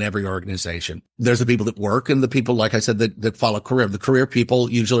people in every organization. There's the people that work and the people, like I said, that follow career. The career people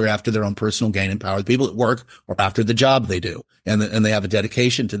usually are after their own personal gain and power. The people that work are after the job they do, and they have a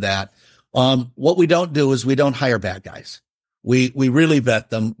dedication to that. What we don't do is we don't hire bad guys. We really vet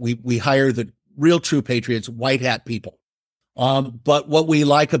them. We hire the real true patriots, white hat people. But what we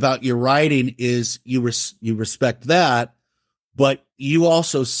like about your writing is you respect that, but you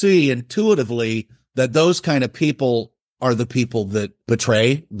also see intuitively that those kind of people are the people that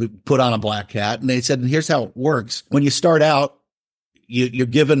betray, put on a black hat. And they said, and here's how it works. When you start out, you're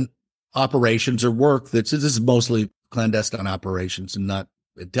given operations or work this is mostly clandestine operations and not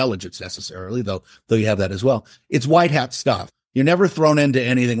intelligence necessarily, though you have that as well. It's white hat stuff. You're never thrown into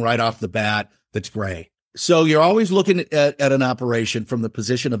anything right off the bat that's gray. So you're always looking at an operation from the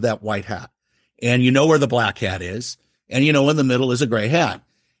position of that white hat, and you know where the black hat is, and you know in the middle is a gray hat.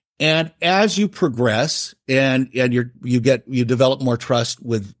 And as you progress and you develop more trust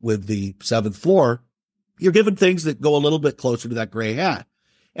with the seventh floor, you're given things that go a little bit closer to that gray hat.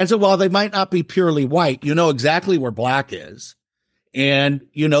 And so while they might not be purely white, you know exactly where black is, and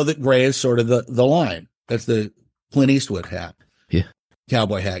you know that gray is sort of the line. That's the Clint Eastwood hat,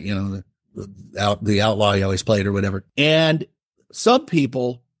 cowboy hat, you know, the outlaw he always played or whatever. And some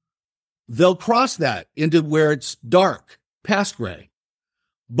people, they'll cross that into where it's dark, past gray.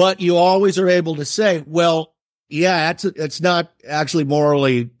 But you always are able to say, well, yeah, it's not actually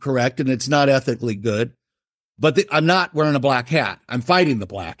morally correct and it's not ethically good, but I'm not wearing a black hat. I'm fighting the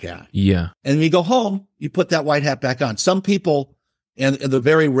black hat. Yeah. And when you go home, you put that white hat back on. Some people, and the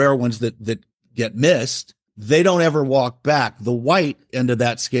very rare ones that get missed, they don't ever walk back. The white end of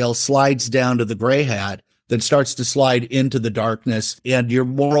that scale slides down to the gray hat, then starts to slide into the darkness, and your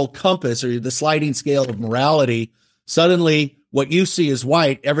moral compass or the sliding scale of morality, suddenly what you see is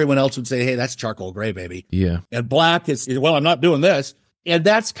white. Everyone else would say, hey, that's charcoal gray, baby. Yeah. And black is, well, I'm not doing this. And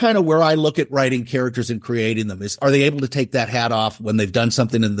that's kind of where I look at writing characters and creating them is, are they able to take that hat off when they've done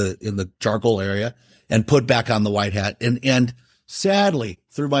something in the charcoal area and put back on the white hat? And sadly,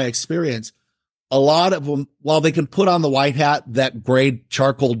 through my experience, a lot of them, while they can put on the white hat, that gray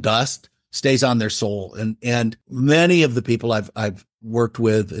charcoal dust stays on their soul. And many of the people I've worked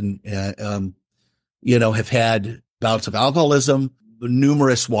with and, have had bouts of alcoholism,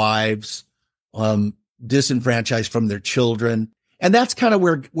 numerous wives, disenfranchised from their children. And that's kind of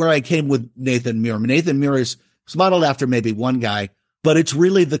where I came with Nathan Muir. Nathan Muir is modeled after maybe one guy, but it's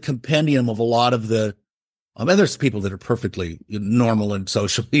really the compendium of a lot of the, and there's people that are perfectly normal and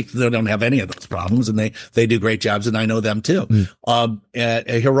socially, they don't have any of those problems, and they do great jobs, and I know them too.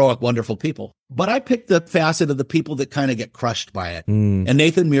 Heroic, wonderful people. But I picked the facet of the people that kind of get crushed by it. And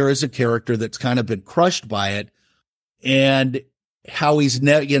Nathan Muir is a character that's kind of been crushed by it, and how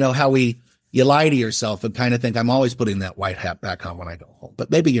you lie to yourself and kind of think, I'm always putting that white hat back on when I go home, but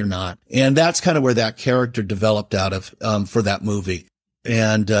maybe you're not. And that's kind of where that character developed out of, for that movie.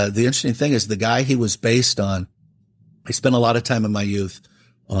 And, the interesting thing is the guy he was based on, I spent a lot of time in my youth,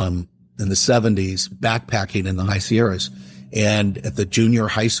 in the 70s backpacking in the high Sierras. And at the junior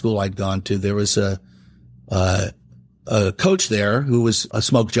high school I'd gone to, there was a coach there who was a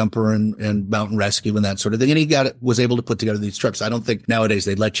smoke jumper and mountain rescue and that sort of thing. And he was able to put together these trips. I don't think nowadays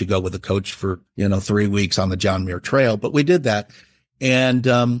they'd let you go with a coach for, 3 weeks on the John Muir Trail, but we did that.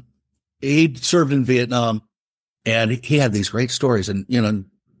 And, he served in Vietnam, and he had these great stories, and,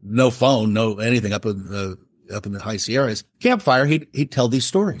 no phone, no anything up in the high Sierras. Campfire, he'd tell these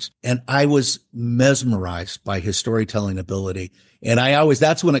stories. And I was mesmerized by his storytelling ability. And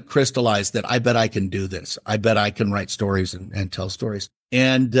that's when it crystallized that I bet I can do this. I bet I can write stories and tell stories.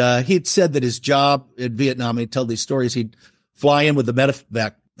 And, he'd said that his job in Vietnam, he'd tell these stories. He'd fly in with the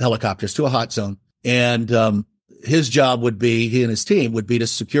medevac helicopters to a hot zone. And, his job would be, he and his team would be to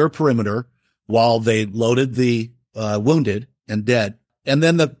secure perimeter while they loaded the, wounded and dead. And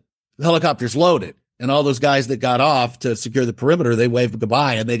then the helicopters loaded, and all those guys that got off to secure the perimeter, they waved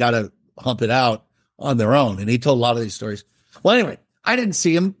goodbye and they got to hump it out on their own. And he told a lot of these stories. Well, anyway, I didn't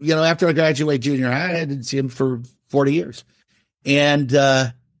see him, after I graduated junior high, I didn't see him for 40 years. And,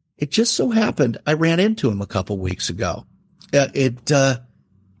 it just so happened I ran into him a couple weeks ago. I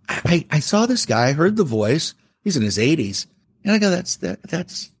saw this guy, I heard the voice. He's in his 80s. And I go,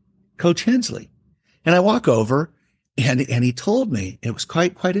 that's Coach Hensley. And I walk over, and he told me, it was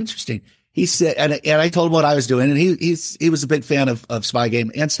quite interesting. He said, and I told him what I was doing, and he was a big fan of Spy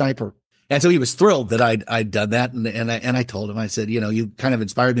Game and Sniper. And so he was thrilled that I'd done that. And I told him, I said, you kind of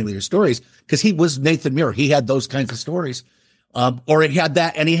inspired me with your stories, because he was Nathan Muir. He had those kinds of stories. Or he had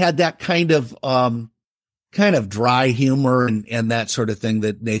that kind of dry humor and that sort of thing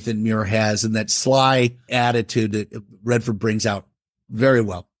that Nathan Muir has, and that sly attitude that Redford brings out very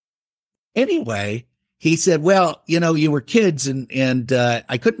well. Anyway, he said, well, you were kids and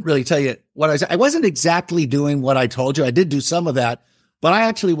I couldn't really tell you what I was. I wasn't exactly doing what I told you. I did do some of that, but I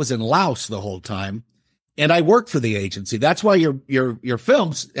actually was in Laos the whole time. And I worked for the agency. That's why your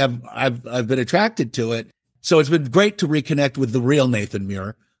films I've been attracted to it. So it's been great to reconnect with the real Nathan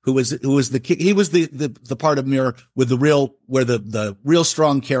Muir, who was the part of Muir with the real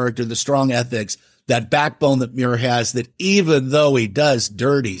strong character, the strong ethics, that backbone that Muir has, that even though he does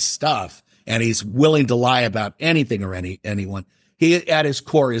dirty stuff and he's willing to lie about anything or anyone, he at his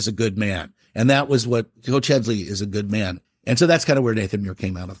core is a good man. And that was what Coach Headley is, a good man. And so that's kind of where Nathan Muir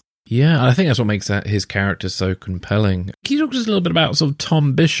came out of. Yeah, I think that's what makes his character so compelling. Can you talk just a little bit about sort of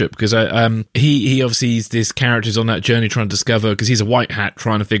Tom Bishop? Because he obviously is this character's on that journey trying to discover, because he's a white hat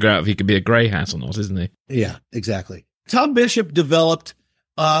trying to figure out if he could be a grey hat or not, isn't he? Yeah, exactly. Tom Bishop developed,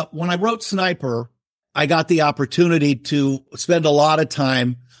 when I wrote Sniper, I got the opportunity to spend a lot of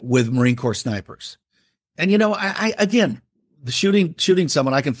time with Marine Corps snipers. And, I again, the shooting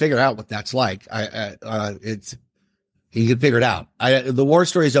someone, I can figure out what that's like. You can figure it out. The war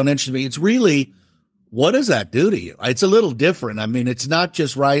stories don't interest me. It's really, what does that do to you? It's a little different. I mean, it's not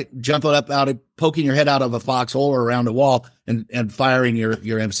just jumping up poking your head out of a foxhole or around a wall and firing your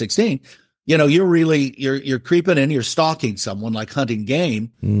M16. You're creeping in, you're stalking someone, like hunting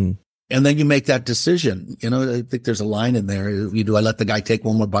game. And then you make that decision. I think there's a line in there. Do I let the guy take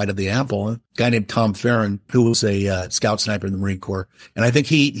one more bite of the apple? A guy named Tom Farron, who was a scout sniper in the Marine Corps. And I think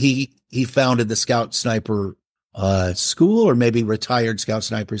he founded the Scout Sniper school, or maybe retired scout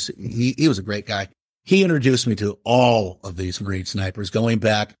snipers. He was a great guy. He introduced me to all of these Marine snipers, going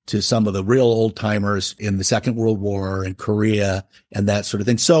back to some of the real old timers in the Second World War and Korea and that sort of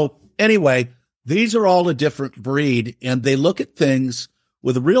thing. So anyway, these are all a different breed, and they look at things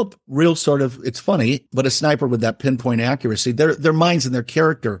with a real sort of, it's funny, but a sniper with that pinpoint accuracy, their minds and their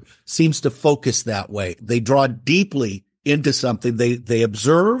character seems to focus that way. They draw deeply into something. They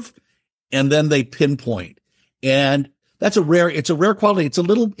observe and then they pinpoint. And it's a rare quality.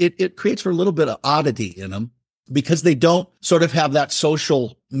 It creates for a little bit of oddity in them, because they don't sort of have that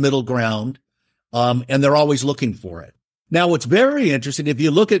social middle ground. And they're always looking for it. Now, what's very interesting, if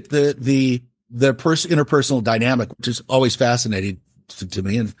you look at the interpersonal dynamic, which is always fascinating to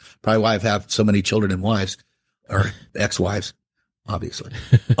me, and probably why I've had so many children and wives, or ex-wives, obviously,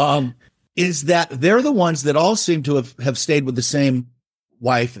 is that they're the ones that all seem to have stayed with the same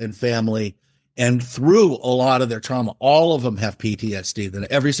wife and family. And through a lot of their trauma, all of them have PTSD.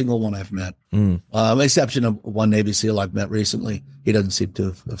 That every single one I've met, exception of one Navy SEAL I've met recently. He doesn't seem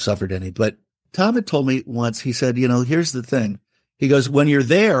to have suffered any. But Tom had told me once, he said, here's the thing. He goes, when you're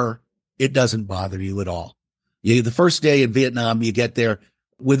there, it doesn't bother you at all. The first day in Vietnam, you get there,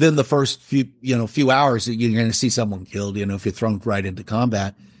 within the first few hours, you're going to see someone killed, if you're thrown right into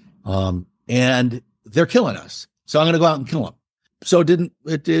combat. And they're killing us. So I'm going to go out and kill them. So I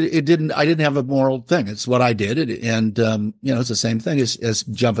didn't have a moral thing. It's what I did. It's the same thing as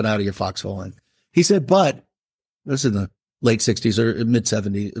jumping out of your foxhole. And he said, but this is in the late 60s or mid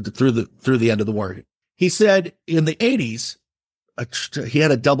 70s, through the end of the war. He said in the 80s, he had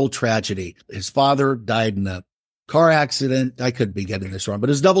a double tragedy. His father died in a car accident. I could be getting this wrong, but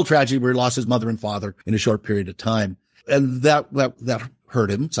it was a double tragedy where he lost his mother and father in a short period of time. And that hurt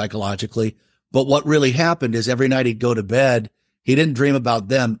him psychologically. But what really happened is every night he'd go to bed, he didn't dream about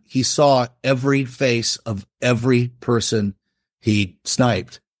them. He saw every face of every person he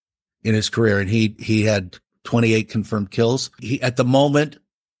sniped in his career. And he had 28 confirmed kills. At the moment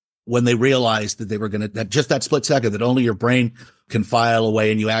when they realized that they were going to, just that split second, that only your brain can file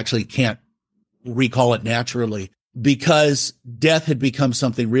away and you actually can't recall it naturally, because death had become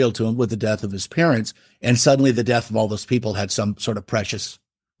something real to him with the death of his parents. And suddenly the death of all those people had some sort of precious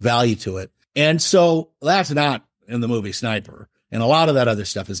value to it. And so that's not in the movie Sniper. And a lot of that other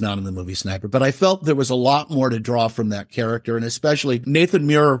stuff is not in the movie Sniper. But I felt there was a lot more to draw from that character. And especially Nathan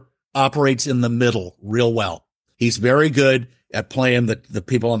Muir operates in the middle real well. He's very good at playing the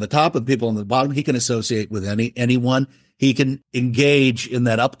people on the top and the people on the bottom. He can associate with anyone. He can engage in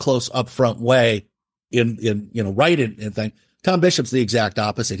that up close, up front way in thing. Tom Bishop's the exact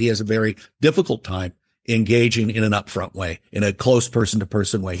opposite. He has a very difficult time engaging in an upfront way, in a close person to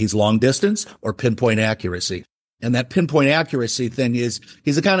person way. He's long distance or pinpoint accuracy. And that pinpoint accuracy thing is,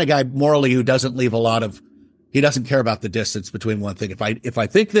 he's the kind of guy morally who doesn't leave he doesn't care about the distance between one thing. If I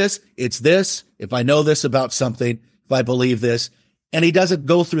think this, it's this. If I know this about something, if I believe this, and he doesn't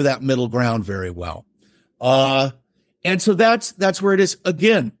go through that middle ground very well. And so that's where it is.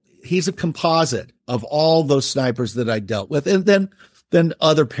 Again, he's a composite of all those snipers that I dealt with. And then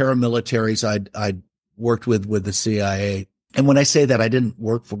other paramilitaries I'd worked with the CIA. And when I say that, I didn't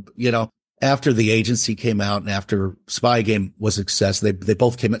work for, after The Agency came out and after Spy Game was a success, they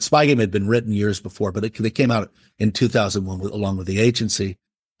both came out. Spy Game had been written years before, but they came out in 2001 along with The Agency.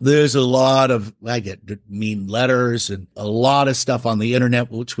 There's a lot of, I get mean letters and a lot of stuff on the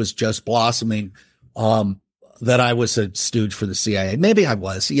internet, which was just blossoming, that I was a stooge for the CIA. Maybe I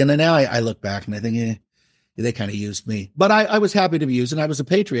was, now I look back and I think, they kind of used me, but I was happy to be used and I was a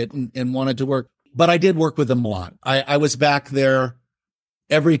patriot and wanted to work, but I did work with them a lot. I was back there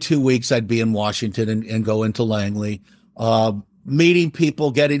every 2 weeks. I'd be in Washington and go into Langley, meeting people,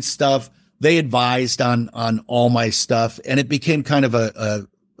 getting stuff. They advised on all my stuff and it became kind of a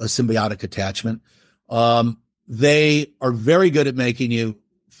symbiotic attachment. They are very good at making you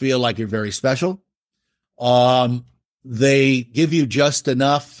feel like you're very special. They give you just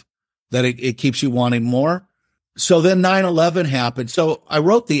enough that it keeps you wanting more. So then 9/11 happened. So I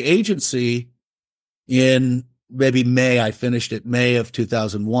wrote The Agency in maybe May. I finished it May of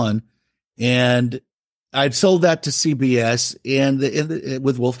 2001. And I'd sold that to CBS and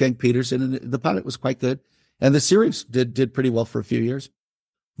with Wolfgang Peterson, and the pilot was quite good. And the series did pretty well for a few years.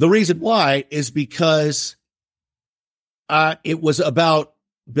 The reason why is because it was about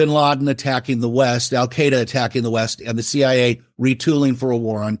bin Laden attacking the West, Al-Qaeda attacking the West, and the CIA retooling for a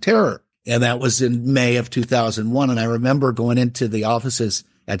war on terror. And that was in May of 2001. And I remember going into the offices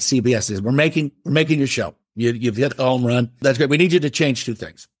at CBS. They said, we're making your show. You've hit the home run. That's great. We need you to change two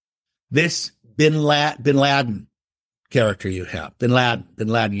things. This bin Laden character you have, bin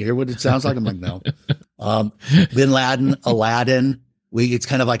Laden. You hear what it sounds like? I'm like, no. Bin Laden, Aladdin. It's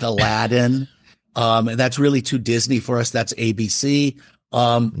kind of like Aladdin. And that's really too Disney for us. That's ABC.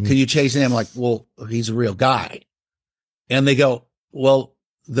 Can you change the name? I'm like, well, he's a real guy. And they go, well,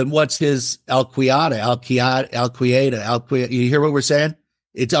 then what's his Al-Qaeda? You hear what we're saying?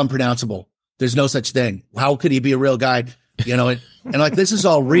 It's unpronounceable. There's no such thing. How could he be a real guy? And like, this is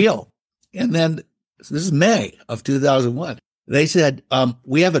all real. And then this is May of 2001. They said,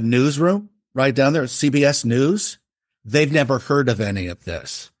 we have a newsroom right down there, CBS News. They've never heard of any of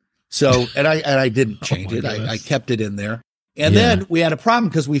this. So, and I didn't change it. I kept it in there. And then we had a problem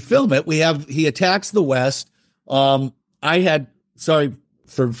because we film it. He attacks the West. Sorry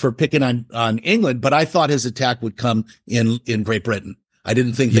for picking on England, but I thought his attack would come in Great Britain. I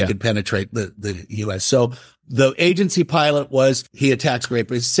didn't think they could penetrate the U.S. So the Agency pilot was, he attacks Great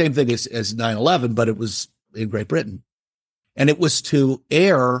Britain. It's the same thing as 9/11, but it was in Great Britain. And it was to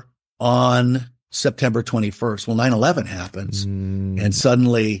air on September 21st. Well, 9/11 happens. And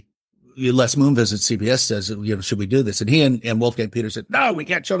suddenly Les Moon visits CBS, says, should we do this? And he and Wolfgang Peterson said, no, we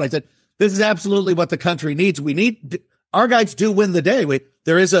can't show it. I said, this is absolutely what the country needs. Our guys do win the day.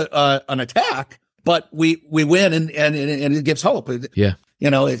 There is an attack, but we win and it gives hope. Yeah.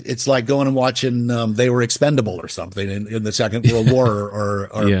 It's like going and watching, They Were Expendable or something in the Second World War or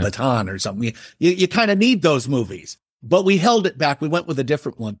Baton or something. You kind of need those movies, but we held it back. We went with a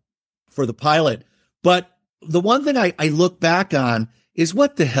different one for the pilot. But the one thing I look back on is,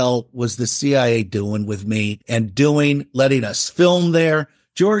 what the hell was the CIA doing with me and letting us film there?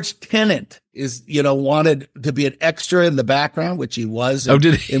 George Tenet wanted to be an extra in the background, which he was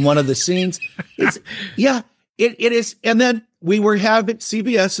in one of the scenes. It is. And then we were having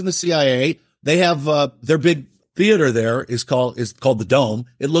CBS and the CIA. They have their big theater there is called the Dome.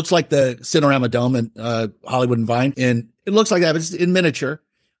 It looks like the Cinerama Dome in Hollywood and Vine, and it looks like that, but it's in miniature.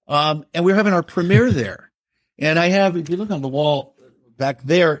 And we were having our premiere there. And if you look on the wall back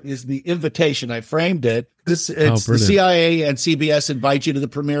there, is the invitation. I framed it. The CIA and CBS invite you to the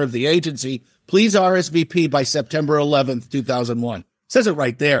premiere of The Agency. Please RSVP by September 11th, 2001. It says it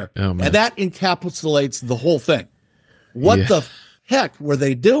right there. Oh, man. And that encapsulates the whole thing. What the heck were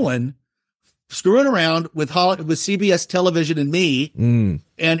they doing? Screwing around with CBS television and me.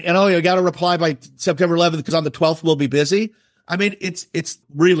 And you got to reply by September 11th because on the 12th we'll be busy. I mean, it's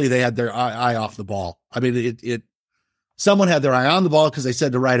really, they had their eye off the ball. I mean, someone had their eye on the ball because they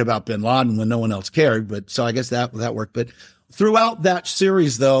said to write about bin Laden when no one else cared. But so I guess that worked. But throughout that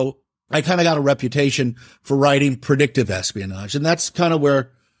series, though, I kind of got a reputation for writing predictive espionage. And that's kind of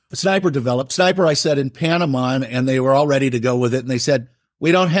where Sniper developed. Sniper, I said, in Panama, and they were all ready to go with it. And they said,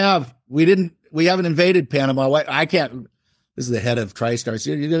 we haven't invaded Panama. I can't. This is the head of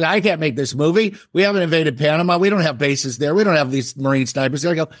TriStar. I can't make this movie. We haven't invaded Panama. We don't have bases there. We don't have these Marine snipers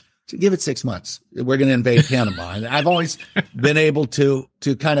there. I go, give it 6 months. We're going to invade Panama. And I've always been able to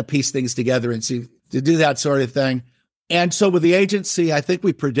kind of piece things together and to do that sort of thing. And so with The Agency, I think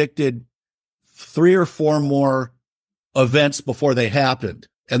we predicted 3 or 4 more events before they happened.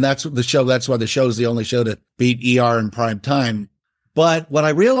 And that's why the show is the only show to beat ER in prime time. But what I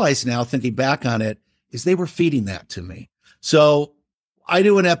realize now, thinking back on it, is they were feeding that to me. So I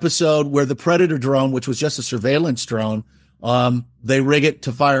do an episode where the Predator drone, which was just a surveillance drone, they rig it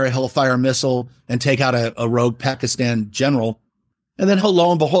to fire a Hellfire missile and take out a rogue Pakistan general. And then lo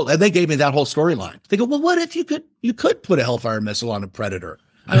and behold, and they gave me that whole storyline. They go, well, what if you could put a Hellfire missile on a Predator?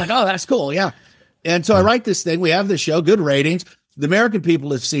 I'm like, oh, that's cool. Yeah. And so I write this thing. We have this show, good ratings. The American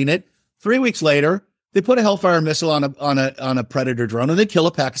people have seen it. 3 weeks later, they put a Hellfire missile on a Predator drone and they kill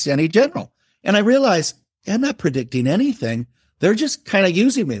a Pakistani general. And I realized I'm not predicting anything. They're just kind of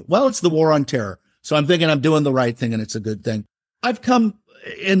using me. Well, it's the war on terror. So I'm thinking I'm doing the right thing and it's a good thing. I've come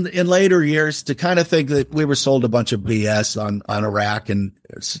in later years to kind of think that we were sold a bunch of BS on Iraq and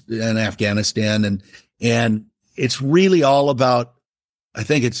Afghanistan. And it's really all about, I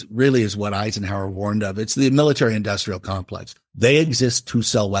think it's really is what Eisenhower warned of. It's the military industrial complex. They exist to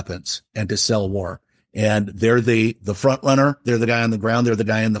sell weapons and to sell war. And they're the front runner. They're the guy on the ground. They're the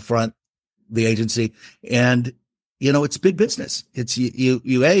guy in the front, the agency. And it's big business. It's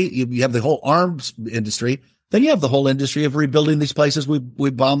you have the whole arms industry. Then you have the whole industry of rebuilding these places we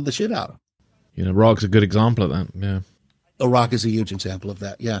bombed the shit out of. Iraq's a good example of that. Yeah. Iraq is a huge example of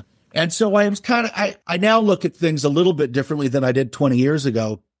that. Yeah. And so I now look at things a little bit differently than I did 20 years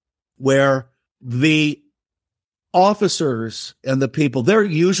ago, where the officers and the people, they're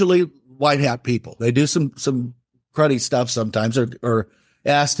usually white hat people. They do some cruddy stuff sometimes or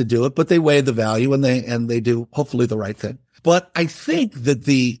asked to do it, but they weigh the value and they do hopefully the right thing. But I think that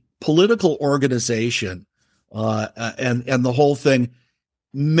the political organization, and the whole thing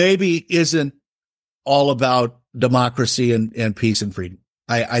maybe isn't all about democracy and peace and freedom.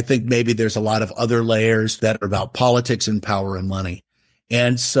 I think maybe there's a lot of other layers that are about politics and power and money.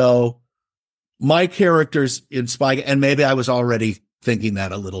 And so my characters in Spy, and maybe I was already thinking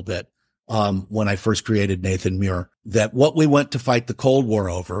that a little bit, when I first created Nathan Muir, that what we went to fight the Cold War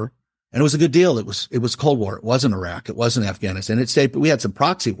over, and it was a good deal. It was Cold War. It wasn't Iraq. It wasn't Afghanistan. But we had some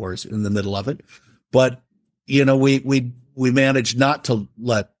proxy wars in the middle of it, but we managed not to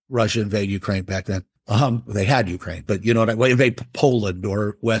let Russia invade Ukraine back then. They had Ukraine, but invade Poland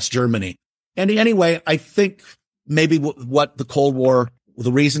or West Germany. And anyway, I think maybe what the Cold War,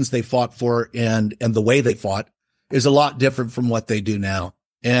 the reasons they fought for and the way they fought is a lot different from what they do now.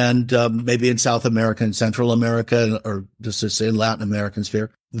 And maybe in South America and Central America, or just to say Latin American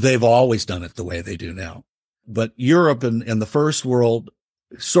sphere, they've always done it the way they do now. But Europe and the first world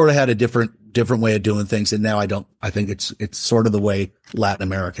sort of had a different way of doing things. And now I think it's sort of the way Latin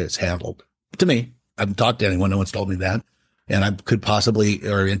America is handled. To me, I haven't talked to anyone. No one's told me that. And I could possibly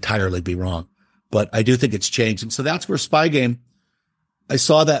or entirely be wrong, but I do think it's changed. And so that's where Spy Game, I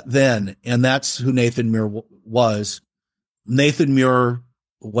saw that then. And that's who Nathan Muir was. Nathan Muir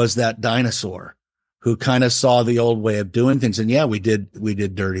was that dinosaur who kind of saw the old way of doing things. And yeah, we did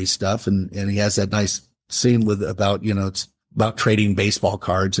dirty stuff. And he has that nice scene about, it's about trading baseball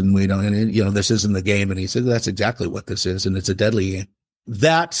cards and this isn't the game. And he said, that's exactly what this is. And it's a deadly game.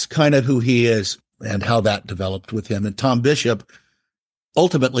 That's kind of who he is and how that developed with him. And Tom Bishop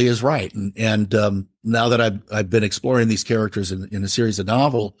ultimately is right. And now that I've been exploring these characters in a series of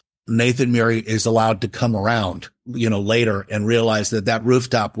novels, Nathan Muir is allowed to come around, later and realize that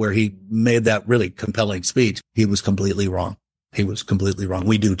rooftop where he made that really compelling speech, he was completely wrong. He was completely wrong.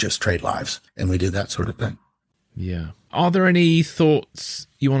 We do just trade lives and we do that sort of thing. Yeah. Are there any thoughts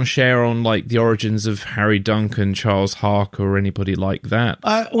you want to share on the origins of Harry Duncan, Charles Harker, or anybody like that?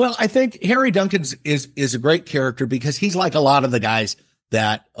 Well, I think Harry Duncan is a great character because he's like a lot of the guys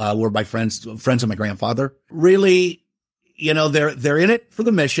that were my friends of my grandfather. Really, they're in it for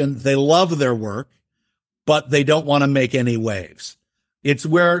the mission. They love their work, but they don't want to make any waves. It's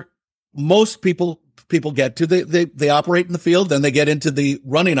where most people get to. They operate in the field, then they get into the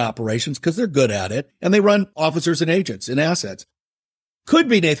running operations because they're good at it, and they run officers and agents and assets. Could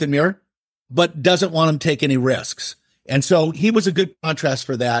be Nathan Muir, but doesn't want to take any risks. And so he was a good contrast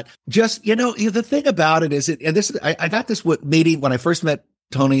for that. Just, the thing about it is, I got this meeting when I first met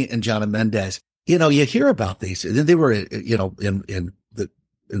Tony and John Mendez. You hear about these. They were, in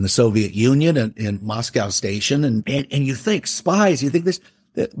the Soviet Union and in Moscow Station, and you think spies. You think this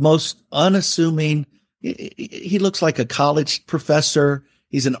the most unassuming. He looks like a college professor.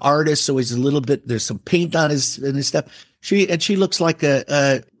 He's an artist, so he's a little bit. There's some paint on his stuff. She looks like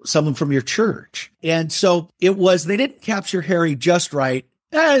someone from your church. And so it was. They didn't capture Harry just right.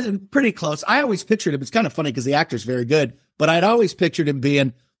 Pretty close. I always pictured him. It's kind of funny because the actor's very good, but I'd always pictured him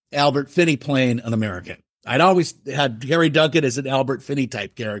being Albert Finney playing an American. I'd always had Harry Duncan as an Albert Finney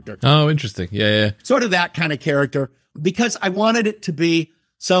type character. Oh, interesting. Yeah. Sort of that kind of character because I wanted it to be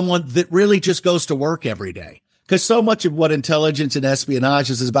someone that really just goes to work every day. Because so much of what intelligence and espionage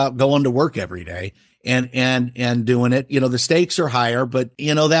is about going to work every day. and doing it. The stakes are higher, but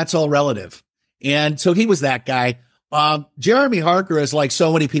that's all relative. And so he was that guy. Jeremy Harker is like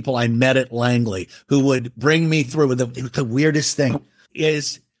so many people I met at Langley who would bring me through with the weirdest thing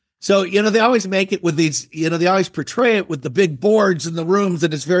is, so, they always make it with these, they always portray it with the big boards in the rooms,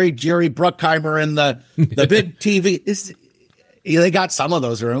 and it's very Jerry Bruckheimer and the big TV. They got some of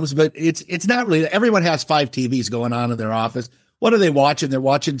those rooms, but it's not really. Everyone has 5 TVs going on in their office. What are they watching? They're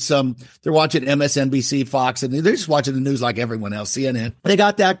watching MSNBC, Fox, and they're just watching the news like everyone else, CNN. They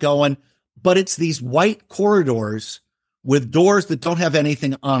got that going, but it's these white corridors with doors that don't have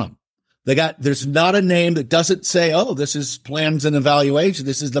anything on them. There's not a name that doesn't say, oh, this is plans and evaluation.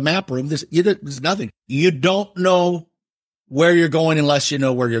 This is the map room. There's nothing. You don't know where you're going unless you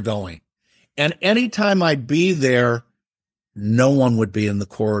know where you're going. And anytime I'd be there, no one would be in the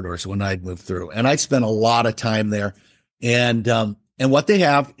corridors when I'd move through. And I spent a lot of time there. And what they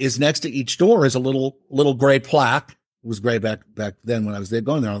have is next to each door is a little gray plaque. It was gray back then when I was there,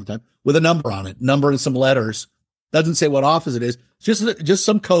 going there all the time, with a number on it, number and some letters. Doesn't say what office it is. Just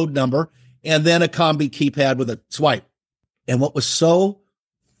some code number, and then a combi keypad with a swipe. And what was so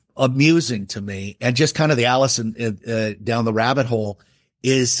amusing to me, and just kind of the Alice down the rabbit hole,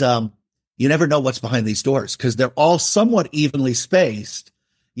 is you never know what's behind these doors because they're all somewhat evenly spaced.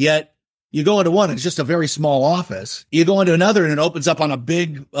 Yet you go into one, it's just a very small office. You go into another, and it opens up on a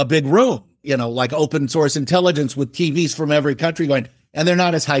big room. Like open source intelligence with TVs from every country going. And they're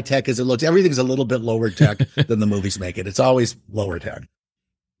not as high tech as it looks. Everything's a little bit lower tech than the movies make it. It's always lower tech.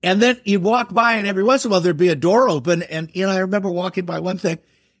 And then you walk by, and every once in a while there'd be a door open. And, I remember walking by one thing,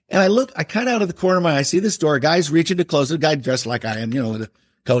 and I kind of out of the corner of my eye, I see this door, a guy's reaching to close it, a guy dressed like I am, with a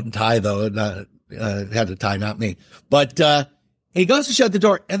coat and tie though, and, had the tie, not me. But, he goes to shut the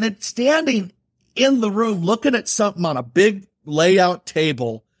door, and then standing in the room, looking at something on a big layout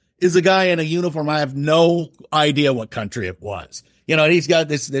table is a guy in a uniform. I have no idea what country it was. And he's got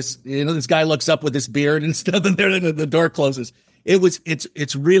this guy looks up with this beard and stuff, and the door closes.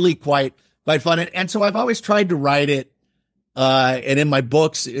 It's really quite fun. And so I've always tried to write it, and in my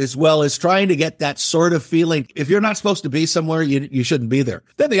books, as well as trying to get that sort of feeling. If you're not supposed to be somewhere, you shouldn't be there.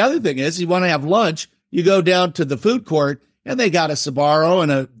 Then the other thing is, you want to have lunch, you go down to the food court, and they got a Sbarro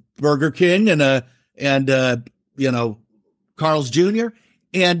and a Burger King and Carl's Jr.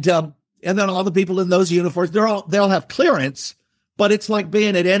 And then all the people in those uniforms, they'll have clearance. But it's like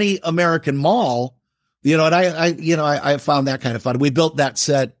being at any American mall, and I found that kind of fun. We built that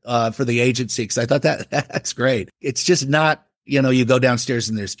set for the agency because I thought that's great. It's just not, you go downstairs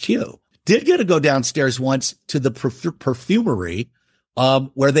and there's queue. Did get to go downstairs once to the perfumery,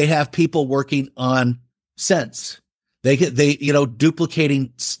 where they have people working on scents. They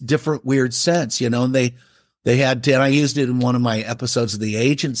duplicating different weird scents, and they had to, and I used it in one of my episodes of the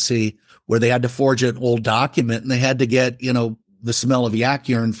agency where they had to forge an old document and they had to get, the smell of yak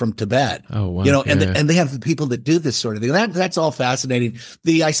urine from Tibet. Oh, wow. And they have the people that do this sort of thing. That's all fascinating.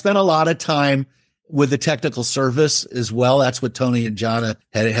 I spent a lot of time with the technical service as well. That's what Tony and Jana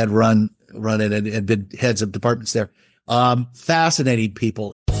had run it and had been heads of departments there. Fascinating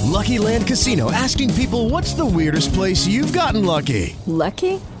people. Lucky Land Casino, asking people, what's the weirdest place you've gotten lucky?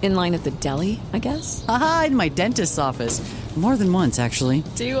 Lucky? In line at the deli, I guess? Aha, in my dentist's office. More than once, actually.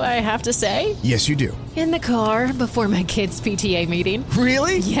 Do I have to say? Yes, you do. In the car before my kids' PTA meeting.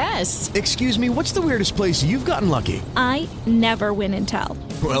 Really? Yes. Excuse me, what's the weirdest place you've gotten lucky? I never win and tell.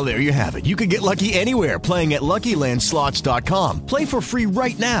 Well, there you have it. You can get lucky anywhere, playing at LuckyLandSlots.com. Play for free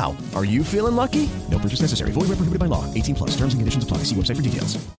right now. Are you feeling lucky? No purchase necessary. Void where prohibited by law. 18 plus. Terms and conditions apply. See website for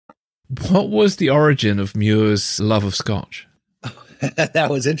details. What was the origin of Muir's love of Scotch? That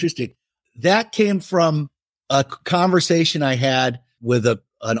was interesting. That came from a conversation I had with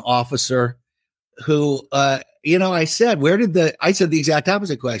an officer who, I said, I said the exact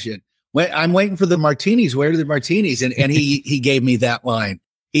opposite question. I'm waiting for the martinis. Where are the martinis? And he gave me that line.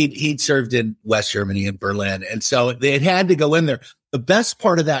 He'd served in West Germany and Berlin. And so they had to go in there. The best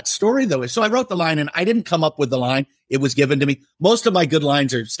part of that story, though, is so I wrote the line and I didn't come up with the line. It was given to me. Most of my good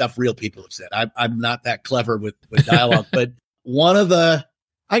lines are stuff real people have said. I'm not that clever with dialogue, but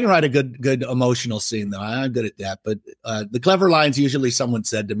I can write a good emotional scene, though. I'm good at that. But the clever lines usually someone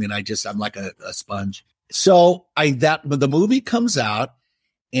said to me, and I'm like a sponge. So the movie comes out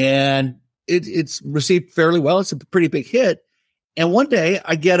and it's received fairly well. It's a pretty big hit. And one day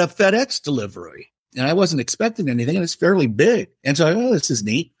I get a FedEx delivery. And I wasn't expecting anything, and it's fairly big. And so, this is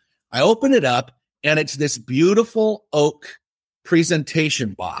neat. I open it up, and it's this beautiful oak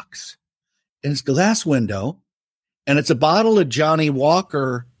presentation box. And it's glass window, and it's a bottle of Johnny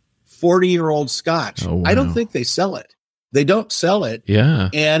Walker 40-year-old Scotch. Oh, wow. I don't think they sell it. They don't sell it. Yeah.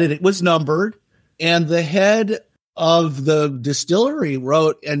 And it was numbered, And the head of the distillery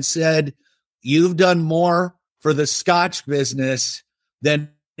wrote and said, "You've done more for the Scotch business than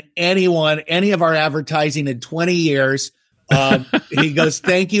any of our advertising in 20 years. He goes,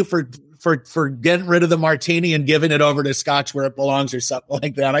 "Thank you for getting rid of the martini and giving it over to Scotch where it belongs," or something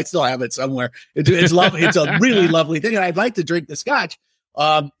like that. I still have it somewhere. It's lovely. It's a really lovely thing. And I'd like to drink the Scotch,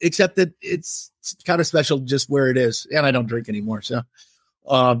 except that it's kind of special just where it is. And I don't drink anymore. So,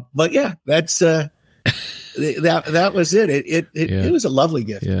 but yeah, that's, that was it. It was a lovely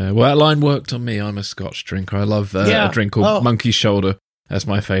gift. Yeah. Well, that line worked on me. I'm a Scotch drinker. I love a drink called Monkey Shoulder. That's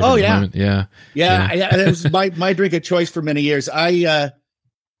my favorite. Oh, yeah. At the moment. Yeah. It was my drink of choice for many years. I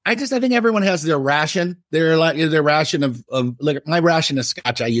think everyone has their ration. Their ration of like my ration of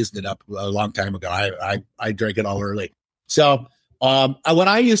Scotch. I used it up a long time ago. I drank it all early. So, what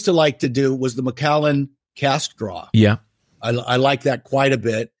I used to like to do was the Macallan cask draw. Yeah. I like that quite a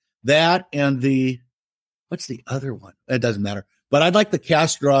bit. That and what's the other one? It doesn't matter. But I'd like the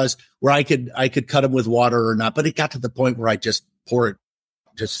cask draws where I could cut them with water or not. But it got to the point where I just pour it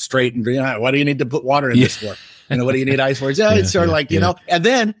just straight and what do you need to put water in this for? What do you need ice for? It's sort of like, and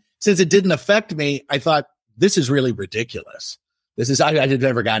then since it didn't affect me, I thought this is really ridiculous. I had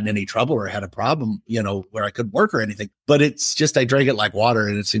never gotten any trouble or had a problem, where I couldn't work or anything, but it's just, I drank it like water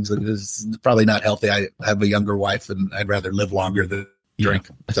and it seems like this is probably not healthy. I have a younger wife and I'd rather live longer than drink.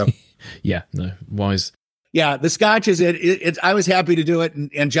 So yeah, no, wise. Yeah, the Scotch is it. I was happy to do it,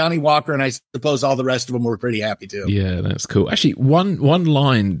 and Johnny Walker, and I suppose all the rest of them were pretty happy too. Yeah, that's cool. Actually, one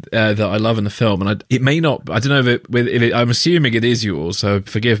line that I love in the film, and it may not. I don't know if it. I'm assuming it is yours, so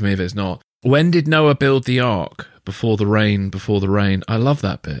forgive me if it's not. When did Noah build the ark? Before the rain. I love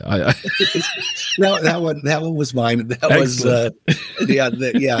that bit. That one was mine. That Excellent.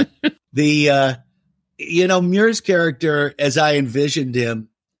 Was Muir's character, as I envisioned him,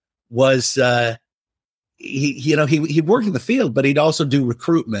 was. He'd work in the field, but he'd also do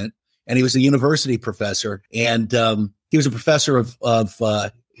recruitment, and he was a university professor, and he was a professor of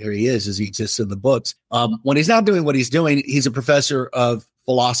here he is as he exists in the books. When he's not doing what he's doing, he's a professor of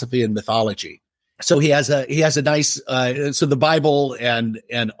philosophy and mythology. So he has a nice so the Bible and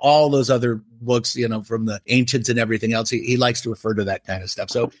all those other books, from the ancients and everything else. He likes to refer to that kind of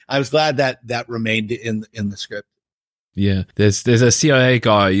stuff. So I was glad that remained in the script. Yeah, there's a CIA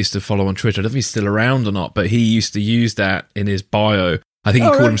guy I used to follow on Twitter. I don't know if he's still around or not, but he used to use that in his bio. I think he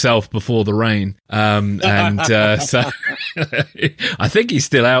called himself Before the Rain. So I think he's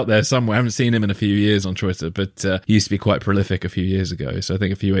still out there somewhere. I haven't seen him in a few years on Twitter, but he used to be quite prolific a few years ago. So I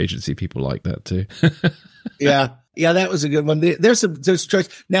think a few agency people like that too. Yeah, that was a good one. There's choice.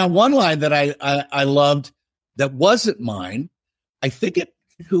 Now, one line that I loved that wasn't mine, I think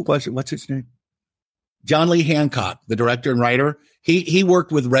who was it? What's his name? John Lee Hancock, the director and writer, he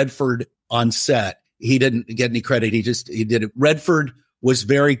worked with Redford on set. He didn't get any credit. He did it. Redford was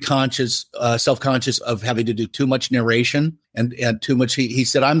very self-conscious of having to do too much narration and too much. He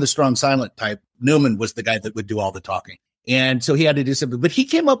said, "I'm the strong silent type." Newman was the guy that would do all the talking. And so he had to do something, but he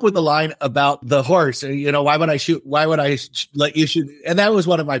came up with a line about the horse. Why would I shoot? Why would I let you shoot? And that was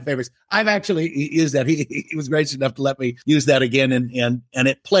one of my favorites. I've actually used that. He was gracious enough to let me use that again. And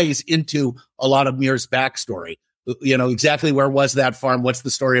it plays into a lot of Muir's backstory. Exactly where was that farm? What's the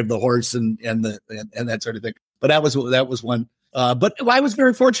story of the horse and that sort of thing. But that was one. But I was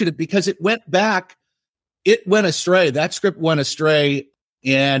very fortunate because it went astray. That script went astray,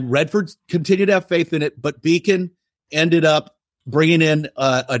 and Redford continued to have faith in it, but Beacon ended up bringing in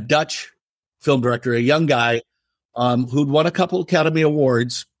a Dutch film director, a young guy who'd won a couple Academy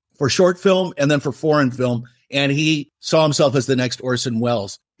Awards for short film and then for foreign film. And he saw himself as the next Orson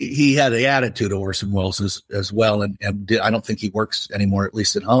Welles. He had the attitude of Orson Welles as well. And I don't think he works anymore, at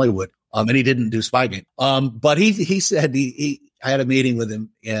least in Hollywood. And he didn't do Spy Game. But he said, I had a meeting with him,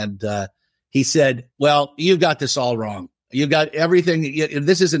 and he said, "Well, you got this all wrong. You got everything.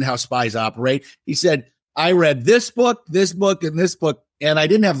 This isn't how spies operate." He said, "I read this book, and this book, and I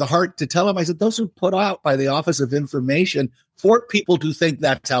didn't have the heart to tell him." I said, "Those are put out by the Office of Information for people to think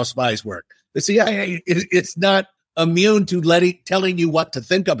that's how spies work. The CIA, it's not immune to telling you what to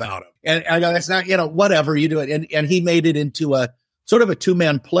think about them." And I go, "That's not, whatever, you do it." And he made it into a sort of a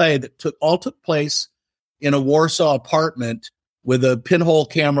two-man play that took place in a Warsaw apartment with a pinhole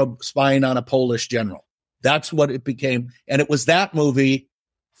camera spying on a Polish general. That's what it became. And it was that movie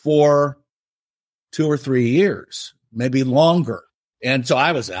for 2 or 3 years, maybe longer. And so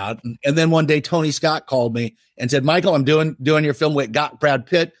I was out. And then one day, Tony Scott called me and said, "Michael, I'm doing your film with Brad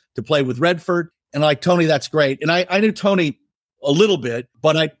Pitt to play with Redford." And I'm like, "Tony, that's great." And I knew Tony a little bit,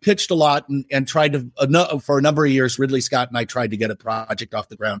 but I pitched a lot and tried to, for a number of years, Ridley Scott and I tried to get a project off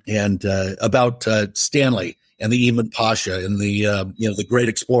the ground and about Stanley and the Eamon Pasha and the great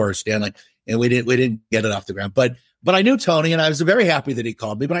explorer Stanley. And we didn't get it off the ground, but I knew Tony and I was very happy that he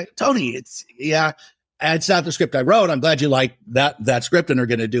called me, but Tony, it's not the script I wrote. I'm glad you like that script and are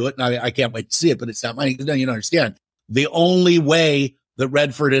going to do it. And I can't wait to see it, but it's not mine. You don't understand. The only way that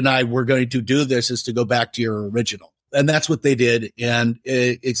Redford and I were going to do this is to go back to your original. And that's what they did. And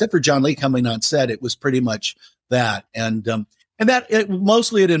except for John Lee coming on set, it was pretty much that. And that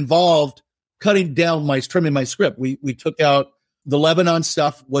mostly it involved trimming my script. We took out the Lebanon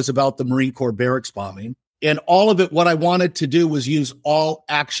stuff was about the Marine Corps barracks bombing. And all of it, what I wanted to do was use all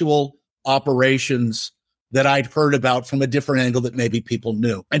actual operations that I'd heard about from a different angle that maybe people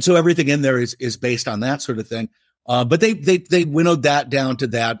knew. And so everything in there is based on that sort of thing. But they winnowed that down to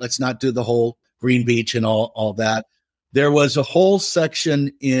that. Let's not do the whole Green Beach and all that. There was a whole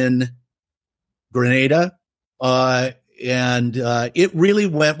section in Grenada. And it really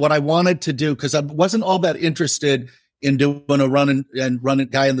went what I wanted to do, because I wasn't all that interested in doing a running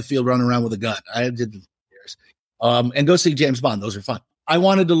guy in the field running around with a gun. I did years. And go see James Bond. Those are fun. I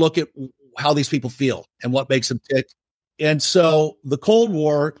wanted to look at how these people feel and what makes them tick. And so the Cold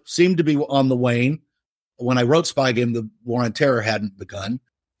War seemed to be on the wane. When I wrote Spy Game, the War on Terror hadn't begun.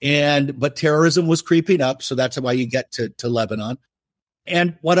 But terrorism was creeping up. So that's why you get to Lebanon.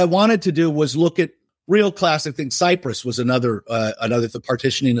 And what I wanted to do was look at real classic things. Cyprus was the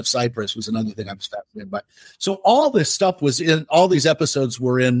partitioning of Cyprus was another thing I was fascinated by. So all this stuff was in, all these episodes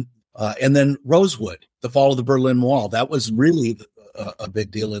were in, and then Rosewood, the fall of the Berlin Wall. That was really a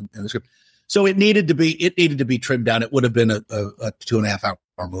big deal in the script. So it needed to be trimmed down. It would have been a 2.5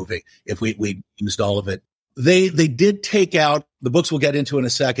 hour movie if we used all of it. They did take out the books we'll get into in a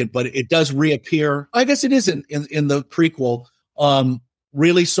second, but it does reappear. I guess it is in the prequel,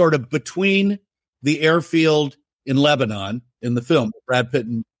 really sort of between the airfield in Lebanon in the film, Brad Pitt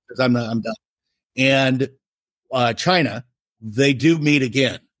and I'm done, and China. They do meet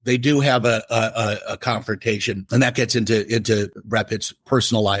again. They do have a confrontation, and that gets into Brad Pitt's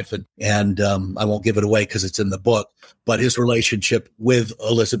personal life, and I won't give it away because it's in the book. But his relationship with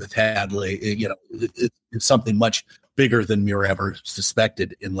Elizabeth Hadley, it's something much bigger than Muir ever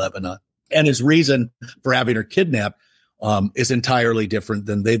suspected in Lebanon, and his reason for having her kidnapped is entirely different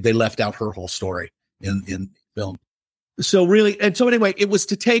than they left out her whole story in film. So anyway, it was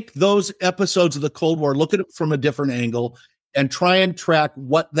to take those episodes of the Cold War, look at it from a different angle, and try and track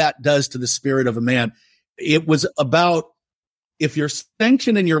what that does to the spirit of a man. It was about, if you're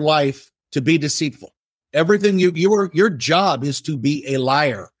sanctioned in your life to be deceitful, everything your job is to be a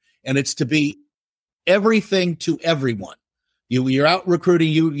liar, and it's to be everything to everyone. You're out recruiting,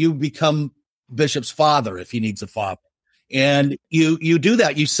 you become Bishop's father if he needs a father. And you do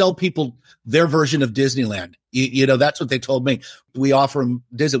that. You sell people their version of Disneyland. That's what they told me. We offer them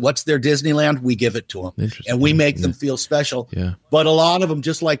Disney. What's their Disneyland? We give it to them, and we make them feel special. Yeah. But a lot of them,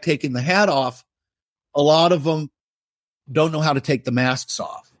 just like taking the hat off, a lot of them don't know how to take the masks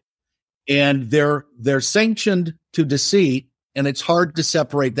off, and they're sanctioned to deceit. And it's hard to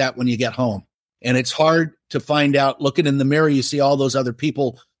separate that when you get home, and it's hard to find out. Looking in the mirror, you see all those other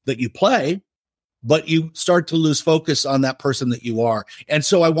people that you play, but you start to lose focus on that person that you are. And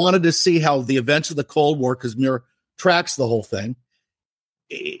so I wanted to see how the events of the Cold War, because Muir tracks the whole thing.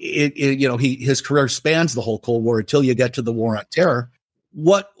 His career spans the whole Cold War until you get to the War on Terror.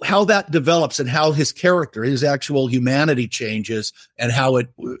 How that develops and how his character, his actual humanity changes, and how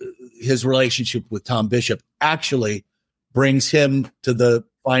his relationship with Tom Bishop actually brings him to the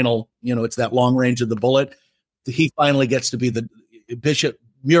final, it's that long range of the bullet. He finally gets to be the Bishop.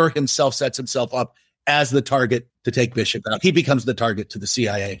 Muir himself sets himself up as the target to take Bishop out. He becomes the target to the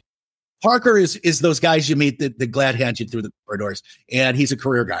CIA. Parker is those guys you meet that glad hand you through the corridors, and he's a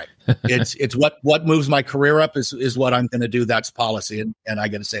career guy. It's what moves my career up is what I'm going to do. That's policy, and I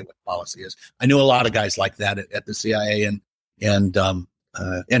got to say what policy is. I knew a lot of guys like that at the CIA, and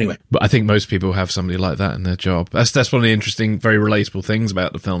anyway. But I think most people have somebody like that in their job. That's one of the interesting, very relatable things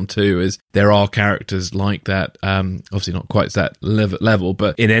about the film too, is there are characters like that. Obviously not quite that level,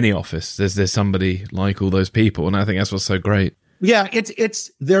 but in any office, there's somebody like all those people, and I think that's what's so great. Yeah,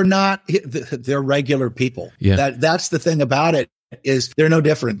 they're regular people. Yeah, that's the thing about it, is they're no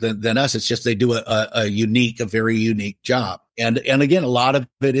different than us. It's just they do a very unique job. And again, a lot of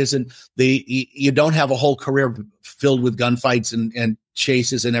it isn't you don't have a whole career filled with gunfights and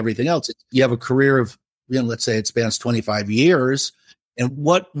chases and everything else. You have a career of, let's say it spans 25 years. And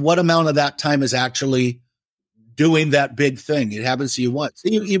what amount of that time is actually doing that big thing? It happens to you once.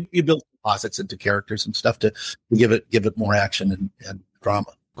 You build composites into characters and stuff to give it more action and drama.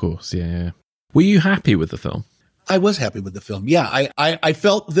 Of course, yeah. Were you happy with the film? I was happy with the film. Yeah, I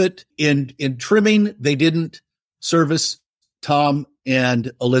felt that in trimming, they didn't service Tom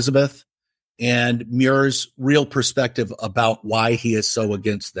and Elizabeth and Muir's real perspective about why he is so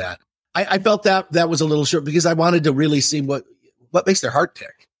against that. I felt that was a little short because I wanted to really see what makes their heart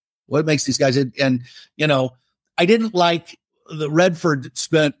tick, what makes these guys. And I didn't like the Redford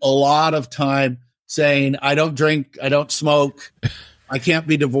spent a lot of time saying, I don't drink, I don't smoke, I can't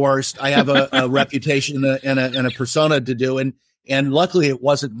be divorced. I have a reputation and a persona to do. And luckily it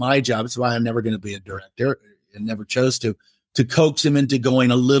wasn't my job. That's why I'm never going to be a director and never chose to coax him into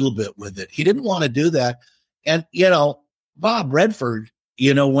going a little bit with it. He didn't want to do that. And, Bob Redford,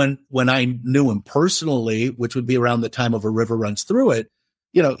 when I knew him personally, which would be around the time of A River Runs Through It,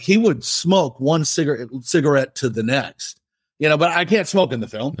 he would smoke one cigarette to the next. But I can't smoke in the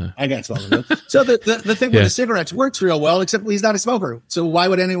film. No. I can't smoke in the film. So the thing with the cigarettes works real well, except he's not a smoker. So why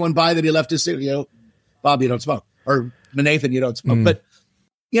would anyone buy that he left his cigarette? Bob, you don't smoke. Or Nathan, you don't smoke. But,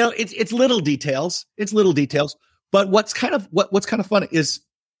 it's little details. It's little details. But what's kind of fun is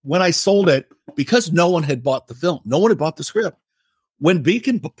when I sold it, because no one had bought the film, no one had bought the script. When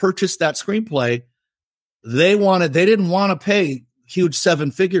Beacon purchased that screenplay, they didn't want to pay huge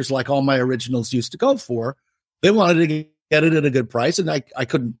 7 figures like all my originals used to go for. They wanted to get it at a good price, and I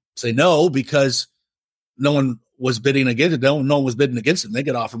couldn't say no because no one was bidding against it. No one was bidding against it. And they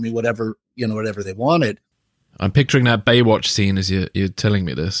could offer me whatever they wanted. I'm picturing that Baywatch scene as you're telling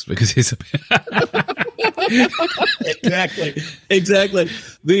me this because he's exactly.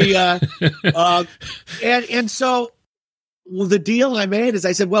 And so the deal I made is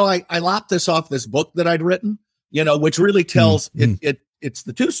I said, well, I lopped this off this book that I'd written, which really tells it's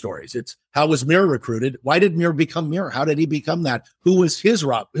the 2 stories. It's how was Muir recruited? Why did Muir become Muir? How did he become that? Who was his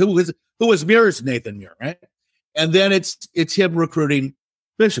Rob? Who was Muir's Nathan Muir, right? And then it's him recruiting